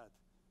ነገረቻት።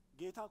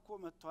 ጌታ እኮ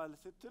መጥቷል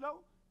ስትለው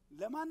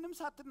ለማንም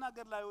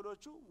ሳትናገር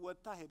ለአይሁዶቹ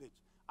ወጣ ሄደች።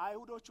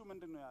 አይሁዶቹ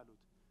ምንድነው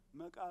ያሉት?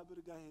 መቃብር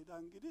ጋር ሄዳ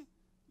እንግዲህ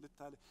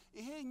ልታለ።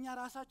 ይሄ እኛ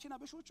ራሳችን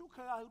አበሾቹ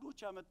ከአይሁዶች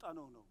ያመጣ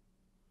ነው።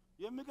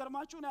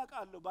 የሚገርማችሁ ነው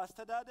ያውቃለሁ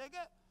ባስተዳደገ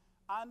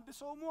አንድ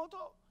ሰው ሞቶ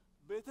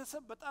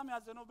ቤተሰብ በጣም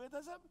ያዘነው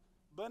ቤተሰብ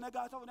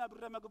በነጋታው ነው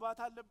ብረ መግባት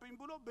አለብኝ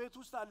ብሎ ቤት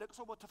ውስጥ አለቅሶ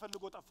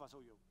ተፈልጎ ጠፋ።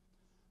 ሰውየው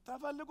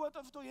ተፈልጎ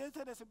ጠፍቶ የት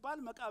ሄደ ሲባል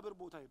መቃብር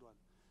ቦታ ሄዷል።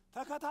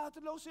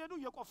 ተከታትለው ሲሄዱ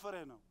እየቆፈረ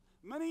ነው።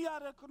 ምን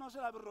ያረክ ነው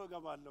ስለ አብሮ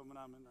ገባለው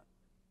ምናምን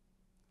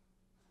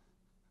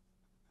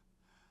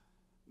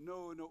ኖ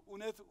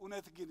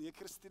እውነት ግን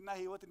የክርስቲና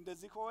ህይወት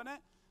እንደዚህ ከሆነ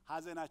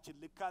ሐዘናችን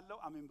ልካለው።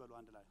 አሜን በሉ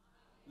አንድ ላይ።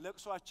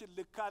 ለቅሶአችን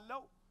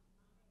ልካለው።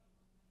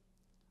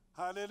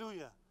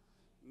 ሃሌሉያ።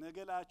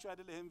 ነገላችሁ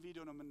አይደል? ይሄን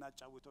ቪዲዮ ነው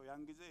የምናጫውተው።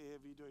 ያን ጊዜ ይሄ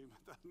ቪዲዮ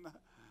ይመጣና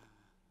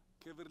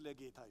ክብር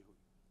ለጌታ ይሁን።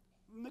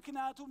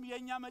 ምክንያቱም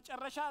የኛ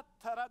መጨረሻ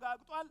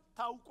ተረጋግጧል፣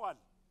 ታውቋል።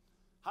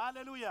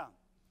 ሃሌሉያ።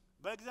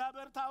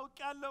 በእግዚአብሔር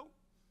ታውቂያለሁ፣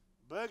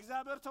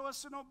 በእግዚአብሔር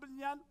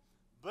ተወስኖብኛል፣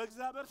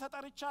 በእግዚአብሔር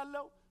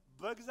ተጠርቻለሁ፣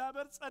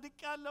 በእግዚአብሔር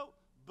ጸድቄያለሁ፣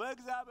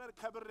 በእግዚአብሔር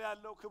ከብር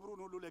ያለው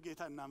ክብሩን ሁሉ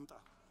ለጌታ እናምጣ።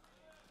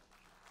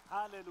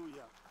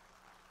 ሃሌሉያ።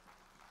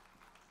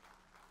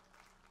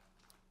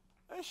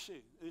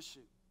 እሺ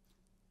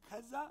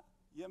ከዛ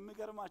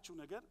የሚገርማችሁ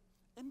ነገር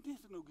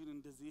እንዴት ነው ግን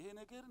እንደዚህ ይሄ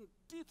ነገር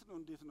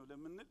እንዴት ነው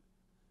ለምንል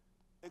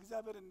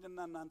እግዚአብሔር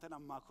እናንተን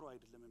አማክሮ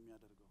አይደለም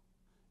የሚያደርገው።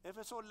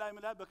 ኤፌሶን ላይ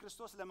ማለት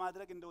በክርስቶስ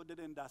ለማድረግ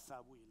እንደወደደ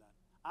እንዳሳቡ ይላል።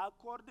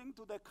 according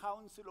to the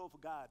counsel of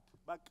God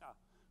በቃ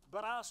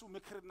በራሱ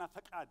ምክርና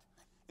ፈቃድ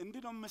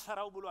እንዲህ ነው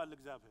የምሰራው ብሏል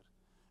እግዚአብሔር።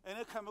 እኔ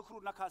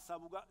ከምክሩና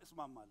ከሐሳቡ ጋር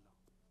እስማማለሁ።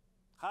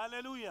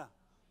 ሃሌሉያ።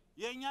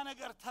 የኛ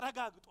ነገር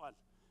ተረጋግጧል።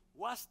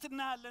 ዋስትና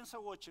ያለን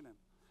ሰዎች ነን።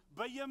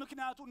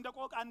 በየምክንያቱ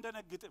እንደቆቅ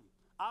አንደነግጥም።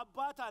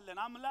 አባት አለን፣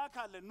 አምላክ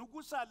አለን፣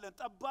 ንጉስ አለን፣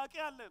 ጠባቂ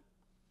አለን።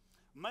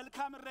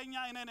 መልካም እረኛ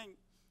እኔ ነኝ።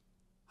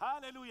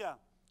 ሃሌሉያ።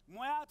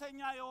 ሙያተኛ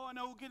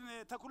የሆነው ግን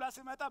ተኩላ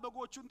ሲመጣ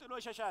በጎቹን ጥሎ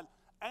ይሸሻል።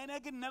 እኔ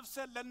ግን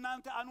ነፍሴን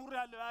ለእናንተ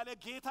አኑሬያለሁ ያለ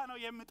ጌታ ነው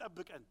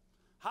የሚጠብቀን።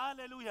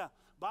 ሃሌሉያ።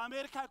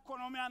 በአሜሪካ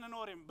ኢኮኖሚ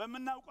አንኖርም፣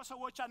 በመናውቀው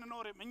ሰዎች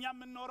አንኖርም። እኛ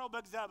የምንኖረው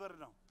በእግዚአብሔር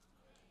ነው።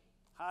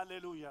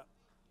 ሃሌሉያ።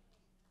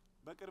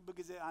 በቅርብ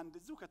ጊዜ አንድ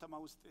እዚሁ ከተማ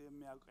ውስጥ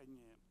የሚያውቀኝ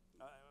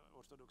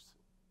ኦርቶዶክስ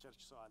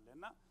ቸርች ሰው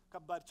አለና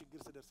ከባድ ችግር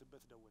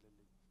ሲደርስበት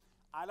ደወለልኝ።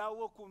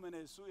 አላወኩም።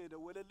 እሱ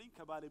የደወለልኝ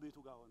ከባለቤቱ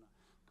ጋር ሆነ።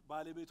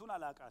 ባለቤቱን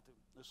አላቃትም፣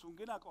 እሱን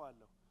ግን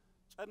አውቀዋለሁ።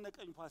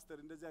 ጨነቀኝ ፓስተር፣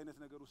 እንደዚህ አይነት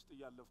ነገር ውስጥ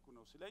እያለፍኩ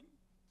ነው ስለኝ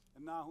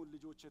እና አሁን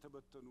ልጆች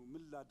የተበተኑ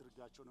ምን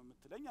ላድርጋቸው ነው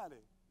የምትለኝ አለ።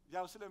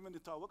 ያው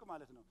ስለምንተዋወቅ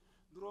ማለት ነው።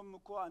 ድሮም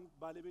እኮ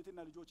ባለቤትና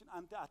ልጆችን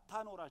አንተ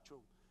አታኖራቸው፣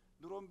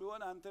 ድሮም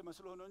ቢሆን አንተ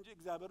መስሎ ነው እንጂ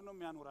እግዚአብሔር ነው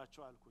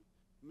የሚያኖራቸው አልኩኝ።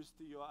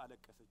 ምስትየዋ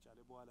አለቀሰች አለ።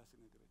 በኋላ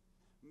ሲነግረኝ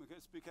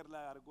ስፒከር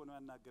ላይ አድርጎ ነው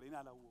ያናገረኝ።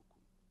 አላወኩም።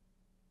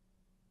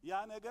 ያ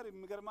ነገር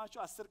የሚገርማቸው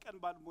 10 ቀን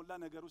ባልሞላ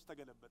ነገር ውስጥ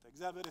ተገለበጠ።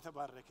 እግዚአብሔር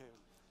የተባረከ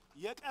ይሁን።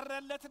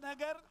 የቀረለት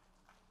ነገር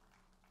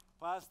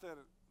ፓስተር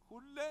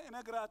ሁሌ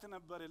ነግራት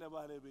ነበር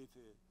ለባለቤት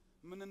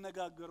ምን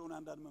ነጋገሩን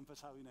አንዳንድ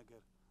መንፈሳዊ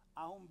ነገር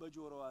አሁን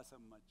በጆሮዋ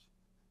ሰማች።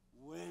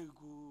 ወይ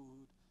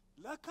ጉድ!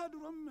 ለካ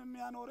ድሮም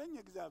የሚያኖረኝ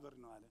እግዚአብሔር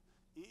ነው አለ።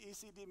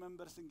 ኢኢሲዲ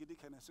መንበርስ እንግዲህ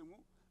ከነስሙ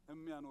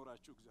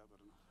የሚያኖራችሁ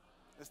እግዚአብሔር ነው።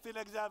 እስቲ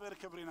ለእግዚአብሔር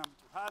ክብርን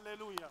አምጡ።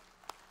 ሃሌሉያ።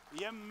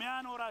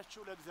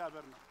 የሚያኖራችሁ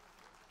ለእግዚአብሔር ነው።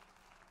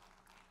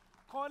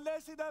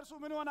 ኮሌጅ ሲደርሱ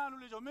ምን ሆናሉ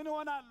ልጆች? ምን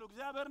ሆናሉ?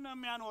 እግዚአብሔር ነው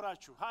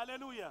የሚያኖራችሁ።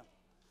 ሃሌሉያ።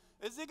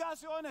 እዚህ ጋር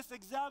ሲሆንስ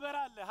እግዚአብሔር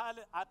አለ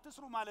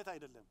አትስሩ ማለት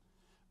አይደለም።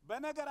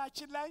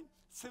 በነገራችን ላይ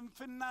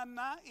ስንፍናና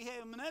ይሄ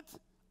እምነት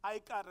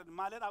አይቃረንም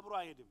ማለት አብሮ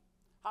አይሄድም።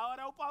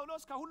 ሐዋርያው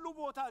ጳውሎስ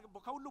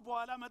ከሁሉ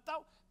በኋላ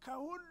መጣው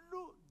ከሁሉ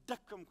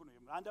ደከምኩ ነው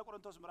የሚለው። አንድ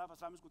ቆሮንቶስ ምዕራፍ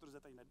 15 ቁጥር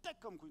 9 ላይ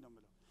ደከምኩኝ ነው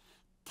የሚለው።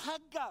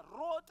 ተጋ፣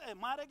 ሮጠ፣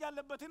 ማድረግ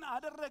ያለበትን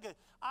አደረገ፣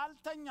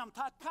 አልተኛም፣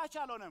 ታካች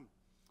አልሆነም።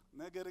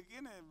 ነገር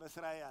ግን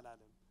በስራዬ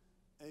አላለም።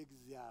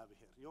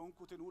 እግዚአብሔር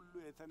የሆንኩትን ሁሉ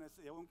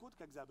የሆንኩት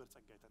ከእግዚአብሔር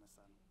ጸጋ የተነሳ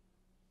ነው።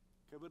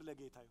 ክብር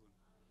ለጌታ ይሁን።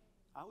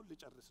 አሁን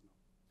ልጨርስ ነው።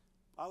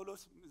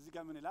 ጳውሎስ እዚህ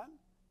ጋር ምን ይላል?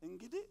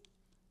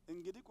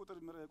 እንግዲህ ቁጥር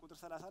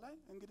 30 ላይ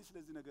እንግዲህ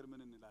ስለዚህ ነገር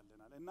ምን እንላለን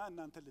አለ እና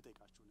እናንተ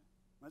ልጠይቃችሁ ነው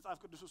መጽሐፍ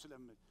ቅዱሱ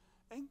ስለምን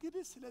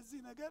እንግዲህ ስለዚህ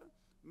ነገር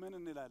ምን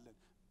እንላለን?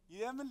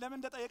 ለምን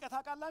እንደጠየቀ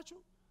ታውቃላችሁ?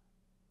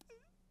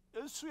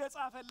 እሱ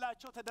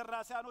የጻፈላቸው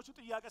ተደራሲያኖቹ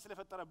ጥያቄ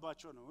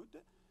ስለፈጠረባቸው ነው።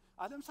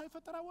 ዓለም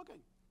ሳይፈጠር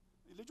አወቀኝ፣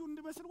 ልጁ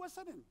እንድመስል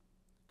ወሰነኝ፣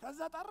 ከዛ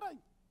ጠራኝ፣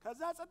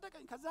 ከዛ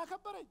ጸደቀኝ፣ ከዛ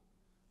ከበረኝ።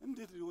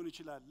 እንዴት ሊሆን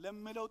ይችላል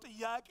ለምለው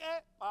ጥያቄ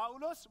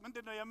ጳውሎስ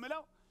ምንድነው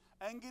የሚለው?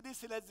 እንግዲህ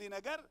ስለዚህ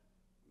ነገር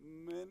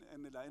ምን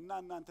እንላለን? እና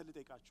እናንተ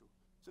ልጠይቃችሁ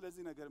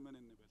ስለዚህ ነገር ምን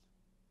እንበል?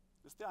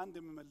 እስቲ አንድ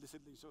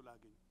የምመልስልኝ ሰው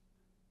ላገኝ።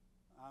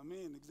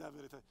 አሜን።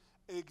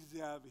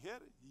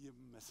 እግዚአብሔር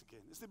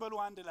ይመስገን። እስቲ በሉ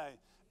አንድ ላይ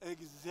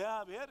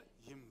እግዚአብሔር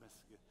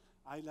ይመስገን።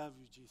 I love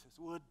you Jesus።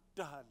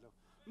 ወድሃለሁ።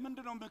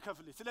 ምንድነው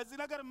የምከፍልህ? ስለዚህ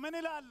ነገር ምን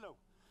እላለሁ?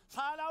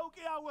 ሳላውቅ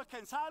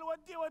ያወከኝ፣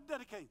 ሳልወድ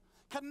የወደድከኝ፣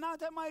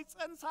 ከናንተ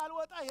ማይጸን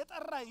ሳልወጣ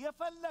የጠራኝ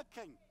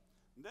የፈለከኝ።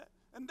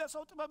 እንደ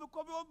ሰው ጥበብ እኮ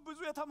ቢሆን ብዙ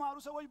የተማሩ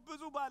ሰዎች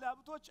ብዙ ባለ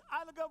ሀብቶች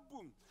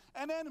አልገቡም።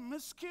 እኔን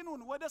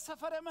ምስኪኑን ወደ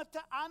ሰፈረ መተ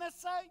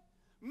አነሳኝ።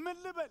 ምን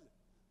ልበል?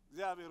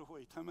 እግዚአብሔር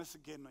ሆይ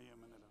ተመስገን ነው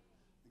የምንለው።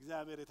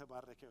 እግዚአብሔር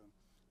የተባረከ ይሁን።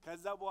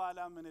 ከዛ በኋላ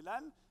ምን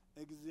ይላል?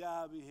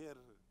 እግዚአብሔር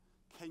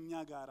ከኛ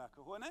ጋራ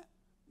ከሆነ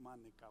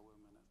ማን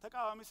ይቃወመናል?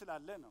 ተቃዋሚ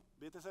ስላለ ነው።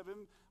 ቤተሰብም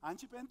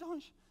አንቺ ጴንጤ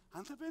ሆንሽ፣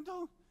 አንተ ጴንጤ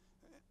ሆንሽ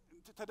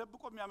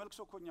ተደብቆ የሚያመልክ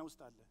ሰው ኮኛ ውስጥ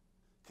አለ።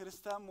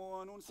 ክርስቲያን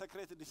መሆኑን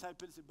ሰክሬት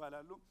ዲሳይፕልስ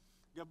ይባላሉ።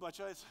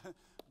 ገባቸው?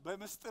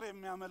 በምስጢር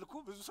የሚያመልኩ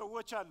ብዙ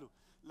ሰዎች አሉ።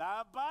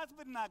 ለአባት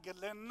ብናገር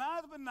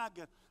ለእናት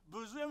ብናገር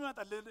ብዙ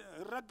የሚመጣል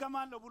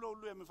እረገማለሁ ብሎ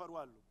ሁሉ የሚፈሩ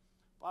አሉ።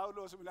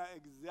 ጳውሎስ ብላ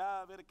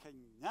እግዚአብሔር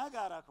ከኛ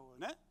ጋራ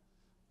ከሆነ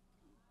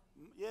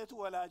የቱ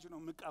ወላጅ ነው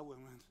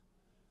የሚቃወመን?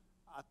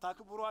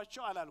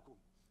 አታክብሯቸው አላልኩም፣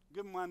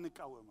 ግን ማን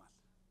ይቃወማል?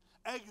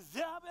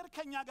 እግዚአብሔር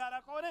ከኛ ጋራ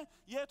ከሆነ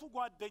የቱ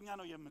ጓደኛ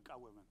ነው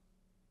የሚቃወመን?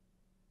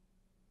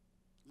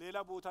 ሌላ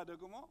ቦታ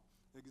ደግሞ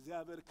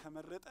እግዚአብሔር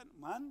ከመረጠን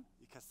ማን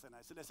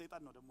ይከሰናል? ስለ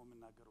ሰይጣን ነው ደግሞ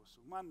የምናገረው። እሱ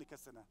ማን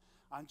ይከሰናል?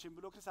 አንቺን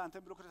ብሎ ክርስቲያን፣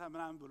 አንተን ብሎ ክርስቲያን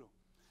ምናምን ብሎ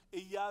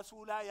ኢያሱ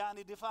ላይ ያን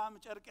ድፋም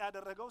ጨርቅ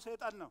ያደረገው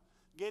ሰይጣን ነው።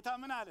 ጌታ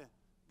ምን አለ?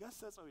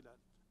 ገሰጸው ይላል።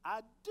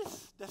 አዲስ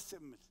ደስ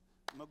የሚል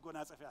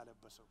መጎናጸፊያ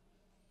ያለበሰው።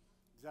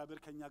 እግዚአብሔር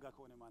ከኛ ጋር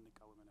ከሆነ ማን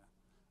ይቃወመናል?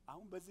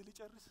 አሁን በዚህ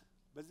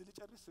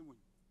ልጨርስ ስሙኝ።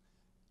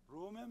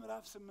 ሮሜ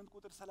ምዕራፍ 8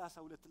 ቁጥር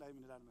 32 ላይ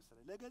ምን ይላል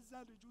መሰለኝ? ለገዛ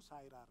ልጁ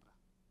ሳይራራ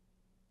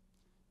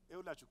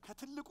ይውላችሁ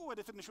ከትልቁ ወደ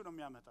ትንሹ ነው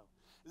የሚያመጣው።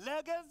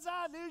 ለገዛ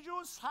ልጁ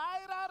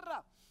ሳይራራ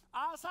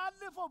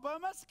አሳልፎ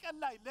በመስቀል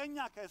ላይ ለኛ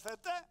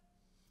ከሰጠ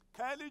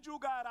ከልጁ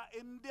ጋራ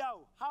እንዲያው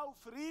how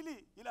freely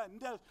ይላል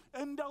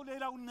እንደው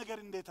ሌላውን ነገር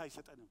እንዴት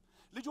አይሰጠንም?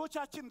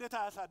 ልጆቻችን እንዴት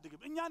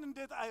አያሳድግም? እኛን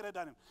እንዴት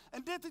አይረዳንም?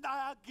 እንዴት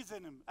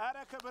አያግዘንም? አረ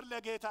ክብር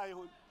ለጌታ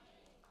ይሁን።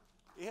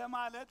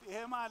 ይሄ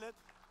ማለት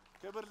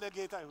ክብር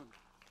ለጌታ ይሁን።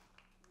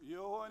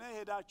 የሆነ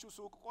ሄዳችሁ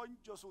ሱቅ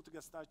ቆንጆ ሱት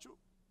ገዝታችሁ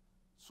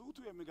ሱቱ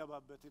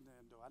የሚገባበትን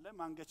እንደው አለ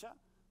ማንገቻ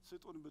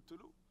ስጡን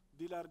ብትሉ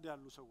ዲላርድ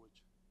ያሉ ሰዎች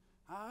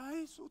አይ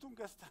ሱቱን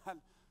ገዝታል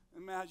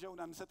መያዣውን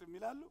አንሰጥም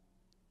ይላሉ።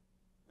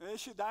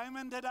 እሺ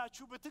ዳይመንድ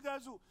ሄዳችሁ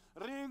ብትገዙ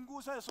ሪንጉ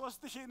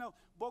 3000 ነው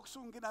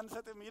ቦክሱን ግን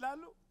አንሰጥም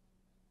ይላሉ።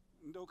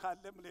 እንደው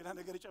ካለም ሌላ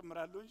ነገር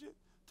ይጨምራሉ እንጂ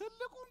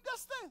ትልቁን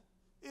ገዝተ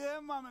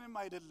ይሄማ ምንም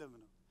አይደለም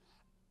ነው።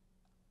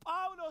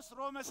 ጳውሎስ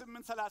ሮሜ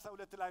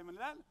 8:32 ላይ ምን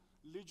ይላል?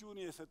 ልጁን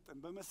የሰጠን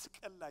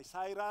በመስቀል ላይ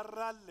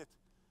ሳይራራለት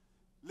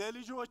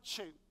ለልጆች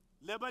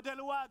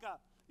ለበደል ዋጋ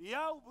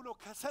ያው ብሎ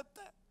ከሰጠ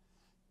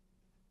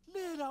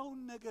ሌላውን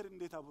ነገር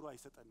እንዴት አብሮ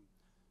አይሰጠንም?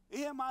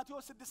 ይሄ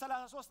ማቴዎስ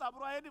 6:33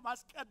 አብሮ አይሄድም?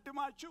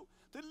 አስቀድማችሁ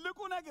ትልቁ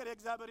ነገር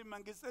የእግዚአብሔር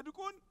መንግስት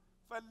ጽድቁን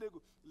ፈልጉ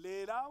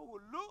ሌላው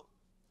ሁሉ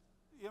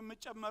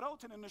የሚጨመረው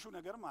ትንንሹ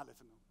ነገር ማለት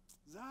ነው።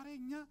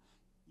 ዛሬኛ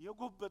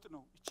የጎበጥ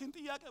ነው። እቺን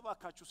ጥያቄ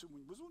ባካችሁ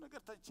ስሙኝ። ብዙ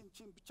ነገር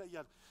ተቺን ብቻ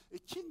ይያል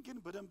እቺን ግን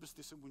በደንብ እስቲ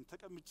ስሙኝ።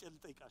 ተቀምጬ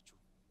ልጠይቃችሁ።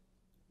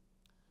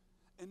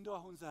 እንደው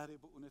አሁን ዛሬ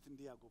በእውነት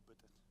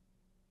እንዲያጎበጠን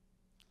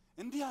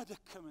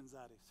እንዲያደከመን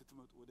ዛሬ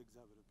ስትመጡ ወደ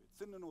እግዚአብሔር ቤት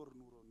ስንኖር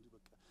ኑሮ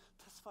እንዲበቃ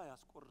ተስፋ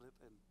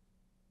ያስቆረጠን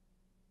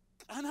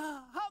ቀና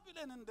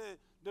ብለን እንደ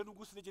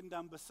ንጉስ ልጅ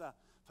እንዳንበሳ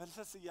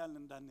ፈልሰስ ይያልን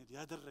እንዳንሄድ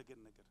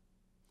ያደረገን ነገር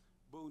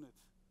በእውነት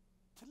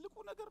ትልቁ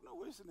ነገር ነው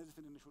ወይስ እነዚህ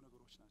ትንንሹ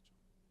ነገሮች ናቸው?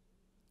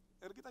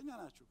 እርግጠኛ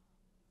ናችሁ?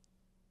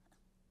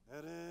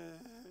 እረ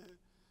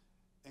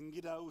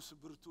እንግዳውስ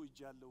ብርቱ እጅ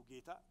ያለው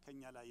ጌታ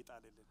ከኛ ላይ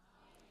ይጣልልን።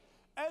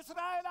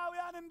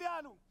 እስራኤላውያን እንዲህ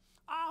አሉ፣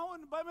 አሁን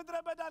በምድረ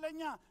በዳ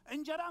ለኛ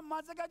እንጀራ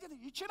ማዘጋጀት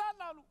ይችላል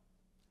አሉ።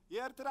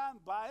 የኤርትራን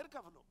ባህር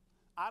ከፍሎ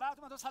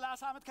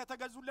 430 ዓመት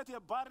ከተገዙለት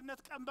የባርነት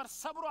ቀንበር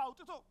ሰብሮ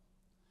አውጥቶ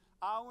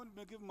አሁን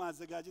ምግብ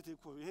ማዘጋጀት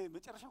እኮ ይሄ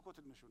መጨረሻ እኮ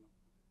ትንሹ ነው።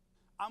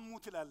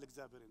 አሙት ይላል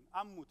እግዚአብሔርን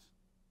አሙት።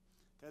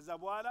 ከዛ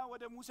በኋላ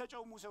ወደ ሙሴ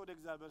ጮው። ሙሴ ወደ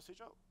እግዚአብሔር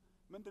ሲጮው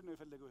ምንድነው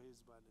የፈለገው ይሄ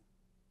ህዝብ አለ?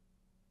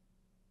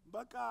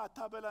 በቃ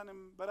አታበላንም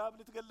በራብ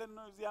ልትገለን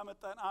ነው እዚህ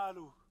ያመጣን አሉ።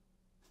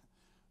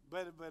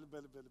 በል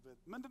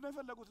ምንድነው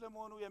የፈለጉት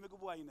ለመሆኑ?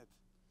 የምግቡ አይነት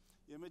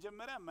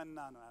የመጀመሪያ መና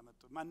ነው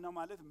ያመጡት። መና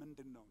ማለት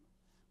ምንድነው?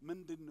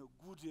 ምንድነው?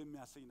 ጉድ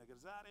የሚያሰኝ ነገር።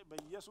 ዛሬ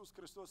በኢየሱስ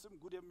ክርስቶስም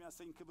ጉድ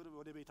የሚያሰኝ ክብር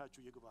ወደ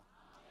ቤታችሁ ይግባ።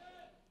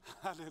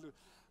 ሃሌሉያ።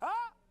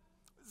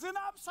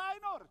 ዝናብ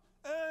ሳይኖር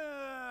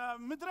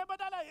ምድረ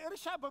በዳ ላይ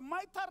እርሻ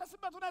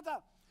በማይታረስበት ሁኔታ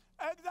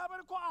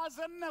እግዚአብሔር እኮ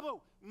አዘነበው።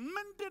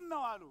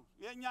 ምንድነው አሉ።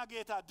 የኛ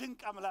ጌታ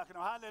ድንቅ አምላክ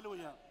ነው።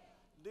 ሃሌሉያ።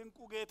 ድንቁ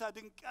ጌታ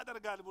ድንቅ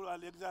ያደርጋል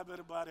ብሏል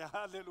የእግዚአብሔር ባሪያ።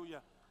 ሃሌሉያ።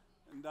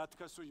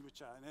 እንዳትከሱኝ ብቻ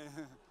እኔ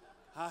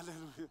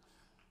ሃሌሉያ።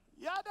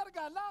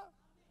 ያደርጋል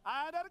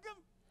አያደርግም?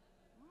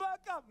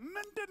 በቃ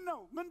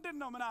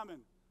ምንድነው ምናምን።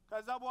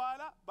 ከዛ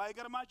በኋላ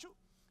ባይገርማችሁ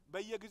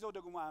በየጊዜው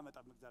ደግሞ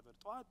አያመጣም እግዚአብሔር።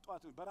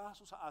 ጧት በራሱ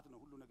ሰዓት ነው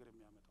ሁሉ ነገር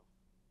የሚያመጣው።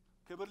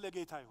 ክብር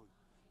ለጌታ ይሁን።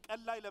 ቀን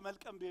ላይ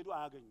ለመልቀም ቢሄዱ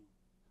አያገኙ።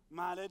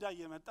 ማለዳ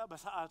እየመጣ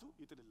በሰዓቱ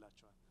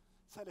ይጥልላቸዋል።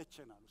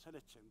 ሰለቸን አሉ።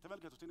 ሰለቸን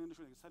ተመልከቱ። ትንንሹ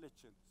ነገር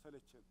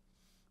ሰለቸን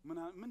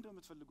ምንድነው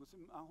የምትፈልጉት?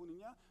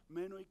 አሁንኛ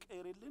ሜኖ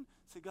ይቀየርልን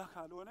ስጋ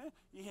ካልሆነ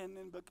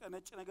ይሄንን በቃ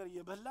ነጭ ነገር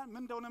እየበላን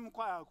ምን እንደሆነም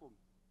እንኳን አያውቁም።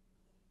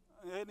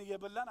 ይሄን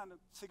እየበላን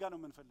ስጋ ነው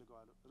የምንፈልገው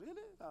አሉ። ሪሊ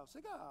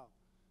ስጋ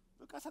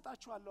በቃ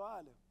ሰጣችኋለሁ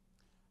አለ።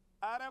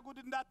 አረ ጉድ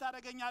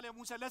እንዳታረገኝ አለ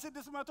ሙሴ።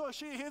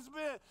 ለ600,000 ህዝብ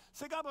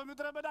ስጋ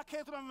በምድረ በዳ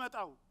ከየት ነው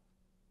የሚመጣው?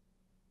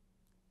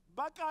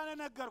 በቃ እኔ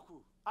ነገርኩ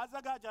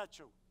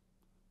አዘጋጃቸው።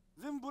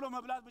 ዝም ብሎ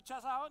መብላት ብቻ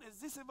ሳይሆን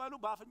እዚህ ሲበሉ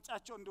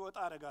ባፍንጫቸው እንዲወጣ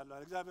አረጋለሁ።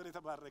 እግዚአብሔር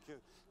የተባረከ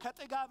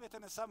ከጥጋብ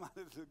የተነሳ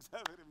ማለት ነው።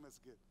 እግዚአብሔር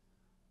ይመስገን።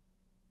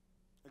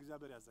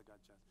 እግዚአብሔር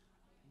ያዘጋጃል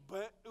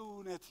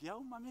በእውነት።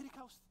 ያውም አሜሪካ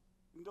ውስጥ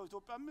እንደው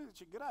ኢትዮጵያም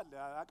ችግር አለ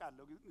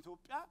አውቃለሁ።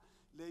 ኢትዮጵያ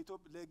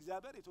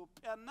ለእግዚአብሔር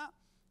ኢትዮጵያና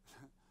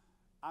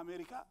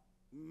አሜሪካ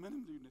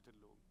ምንም ልዩነት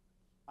የለውም።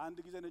 አንድ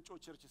ጊዜ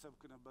ነጮች ቸርች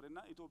ሰብክ ነበርና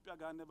ኢትዮጵያ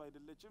ጋነብ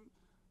አይደለችም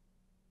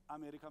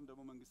አሜሪካም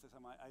ደግሞ መንግስተ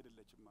ሰማይ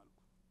አይደለችም አልኩ።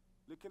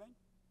 ልክ ነኝ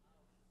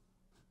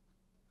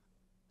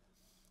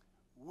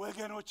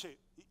ወገኖቼ?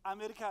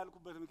 አሜሪካ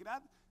ያልኩበት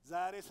ምክንያት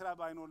ዛሬ ስራ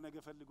ባይኖር ነገ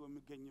ፈልጎ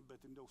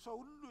የሚገኝበት እንደው ሰው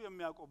ሁሉ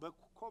የሚያውቀው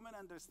በኮመን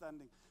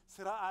አንደርስታንዲንግ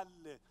ስራ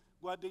አለ።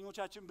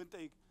 ጓደኞቻችን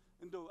ብንጠይቅ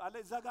እንደው አለ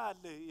ዘጋ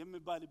አለ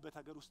የሚባልበት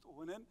ሀገር ውስጥ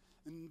ሆነን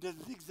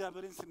እንደዚህ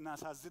እግዚአብሔርን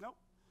ስናሳዝነው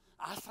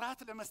አስራት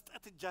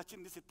ለመስጠት እጃችን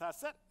እንዲህ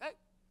ሲታሰር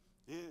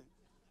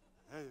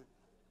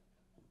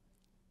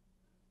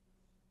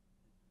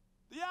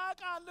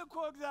ያውቃል እኮ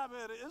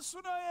እግዚአብሔር እሱ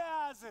ነው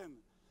የያዘን።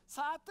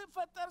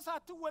 ሳትፈጠር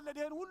ሳትወለድ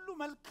ይሄን ሁሉ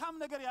መልካም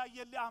ነገር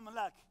ያየልህ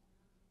አምላክ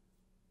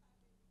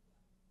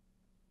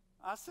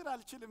 10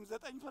 አልችልም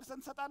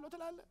 9% ሰጣለሁ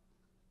ትላለህ።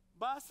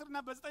 በ10 እና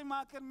በ9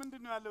 መካከል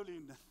ምንድነው ያለው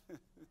ልዩነት?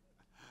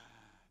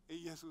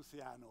 ኢየሱስ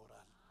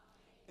ያኖራል።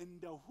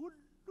 እንደው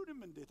ሁሉንም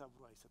እንዴት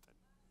አብሮ አይሰጠን?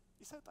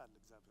 ይሰጣል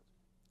እግዚአብሔር።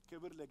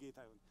 ክብር ለጌታ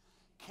ይሁን።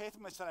 ከየት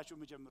መሰላችሁ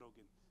የሚጀምረው?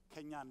 ግን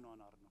ከኛ ነው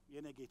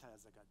የኔ ጌታ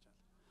ያዘጋጃል።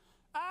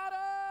 አረ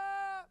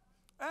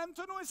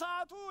እንትኑ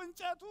እሳቱ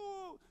እንጨቱ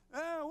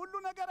ሁሉ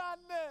ነገር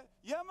አለ፣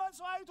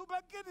 የመስዋዕቱ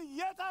በግ ግን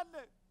የት አለ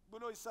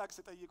ብሎ ይስሐቅ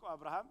ሲጠይቀው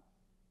አብርሃም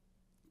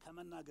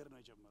ከመናገር ነው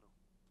የጀመረው።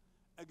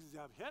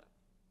 እግዚአብሔር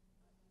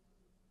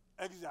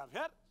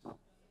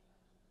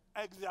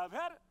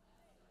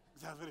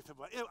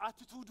የተባለ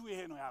አቲቱዱ ይሄ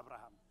ነው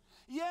የአብርሃም።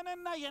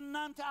 የነና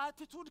የናንተ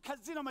አቲቱድ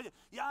ከዚህ ነው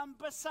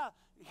የአንበሳ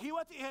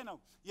ህይወት ይሄ ነው።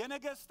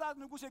 የነገስታት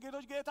ንጉስ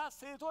የጌቶች ጌታ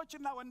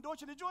ሴቶችና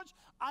ወንዶች ልጆች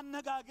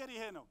አነጋገር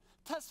ይሄ ነው።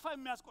 ተስፋ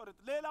የሚያስቆርጥ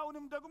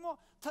ሌላውንም ደግሞ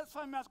ተስፋ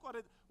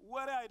የሚያስቆርጥ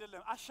ወሬ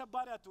አይደለም።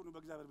 አሸባሪ አትሁኑ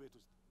በእግዚአብሔር ቤት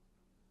ውስጥ።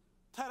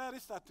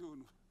 ቴሮሪስት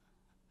አትሁኑ።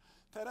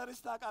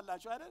 ቴሮሪስት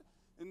አቃላችሁ አይደል?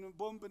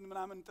 ቦምብ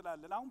ምናምን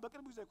እንጥላለን አሁን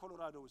በቅርብ ጊዜ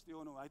ኮሎራዶ ውስጥ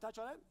የሆነው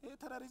አይታችኋል ይሄ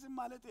ቴሮሪዝም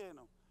ማለት ይሄ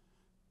ነው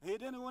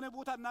ሄደን የሆነ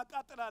ቦታ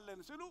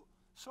እናቃጥላለን ሲሉ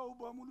ሰው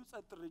በሙሉ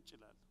ጸጥ ርጭ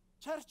ይላል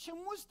ቸርችም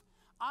ውስጥ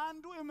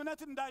አንዱ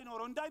እምነት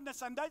እንዳይኖረው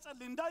እንዳይነሳ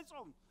እንዳይጸልይ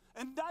እንዳይጾም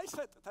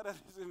እንዳይሰጥ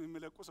ቴሮሪዝም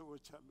የሚለቁ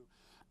ሰዎች አሉ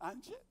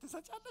አንቺ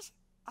ትሰጫለሽ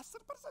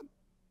 10%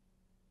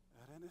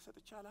 አረነ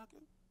ሰጥቻ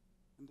አላቀም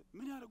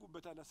ምን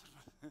ያደርጉበታል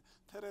 10%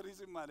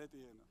 ቴሮሪዝም ማለት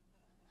ይሄ ነው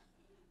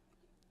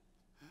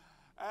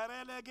አረ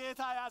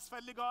ለጌታ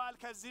ያስፈልገዋል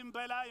ከዚህም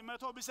በላይ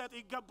 100 ቢሰጥ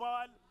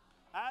ይገባዋል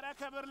አረ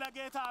ክብር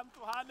ለጌታ አምጡ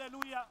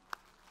ሃሌሉያ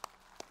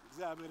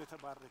እግዚአብሔር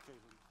የተባረከ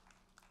ይሁን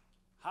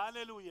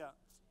ሃሌሉያ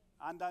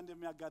አንዳንድ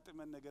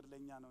የሚያጋጥመን ነገር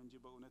ለኛ ነው እንጂ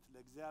በእውነት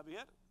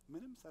ለእግዚአብሔር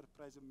ምንም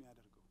ሰርፕራይዝ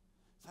የሚያደርገው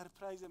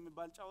ሰርፕራይዝ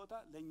የሚባል ጫወታ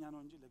ለኛ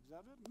ነው እንጂ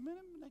ለእግዚአብሔር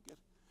ምንም ነገር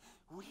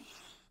ወይ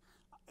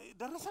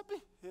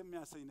ደረሰብህ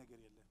የሚያሰኝ ነገር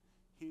የለም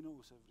he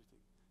knows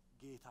everything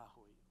ጌታ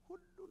ሆይ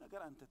ሁሉ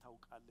ነገር አንተ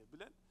ታውቃለህ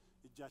ብለን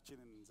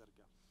እጃችንን እንዘርጋ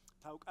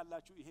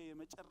ታውቃላችሁ ይሄ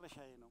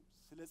የመጨረሻዬ ነው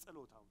ስለ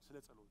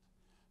ጸሎት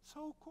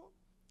ሰው እኮ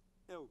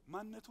ያው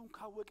ማንነቱን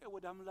ካወቀ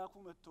ወደ አምላኩ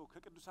መጥቶ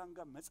ከቅዱሳን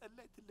ጋር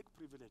መጸለይ ትልቅ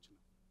ፕሪቪሌጅ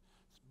ነው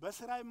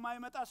በስራ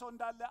የማይመጣ ሰው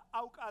እንዳለ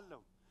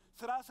አውቃለሁ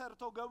ስራ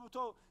ሰርቶ ገብቶ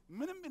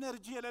ምንም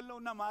ኢነርጂ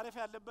የሌለውና ማረፍ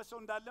ያለበት ሰው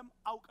እንዳለም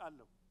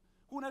አውቃለሁ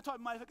ሁኔታው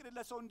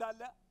የማይፈቅድለት ሰው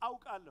እንዳለ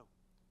አውቃለሁ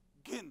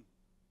ግን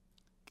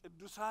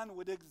ቅዱሳን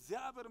ወደ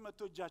እግዚአብሔር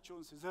መጥቶ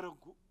እጃቸውን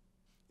ሲዘረጉ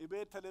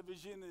ኢቤት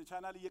ቴሌቪዥን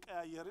ቻናል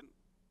እየቀያየርን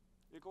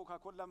የኮካ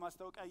ኮላ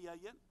ማስታወቂያ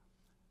ያያየን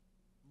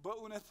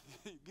በእውነት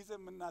ጊዜ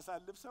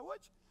የምናሳልፍ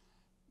ሰዎች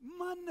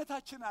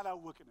ማንነታችን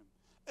አላወቅንም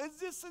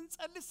እዚህ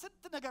ስንጸልይ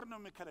ስንት ነገር ነው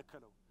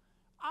የሚከለከለው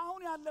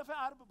አሁን ያለፈ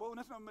አርብ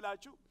በእውነት ነው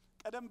የምላችሁ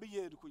ቀደም ብዬ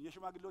ሄድኩኝ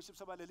የሽማግሌዎች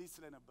ስብሰባ ለሊት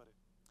ስለነበረ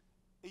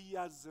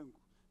እያዘንኩ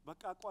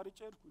በቃ አቋርጬ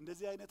ሄድኩ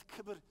እንደዚህ አይነት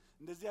ክብር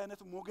እንደዚህ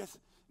አይነት ሞገስ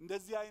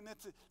እንደዚህ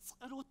አይነት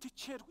ጸሎት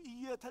ትቼድኩ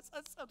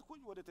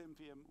እየተጸጸትኩኝ ወደ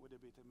ቴምፒየም ወደ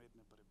ቤተ መሄድ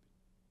ነበርብኝ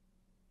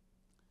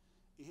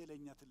ይሄ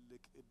ለኛ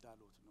ትልቅ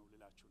እዳሎት ነው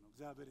ልላችሁ ነው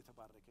እግዚአብሔር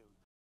የተባረከ ይሁን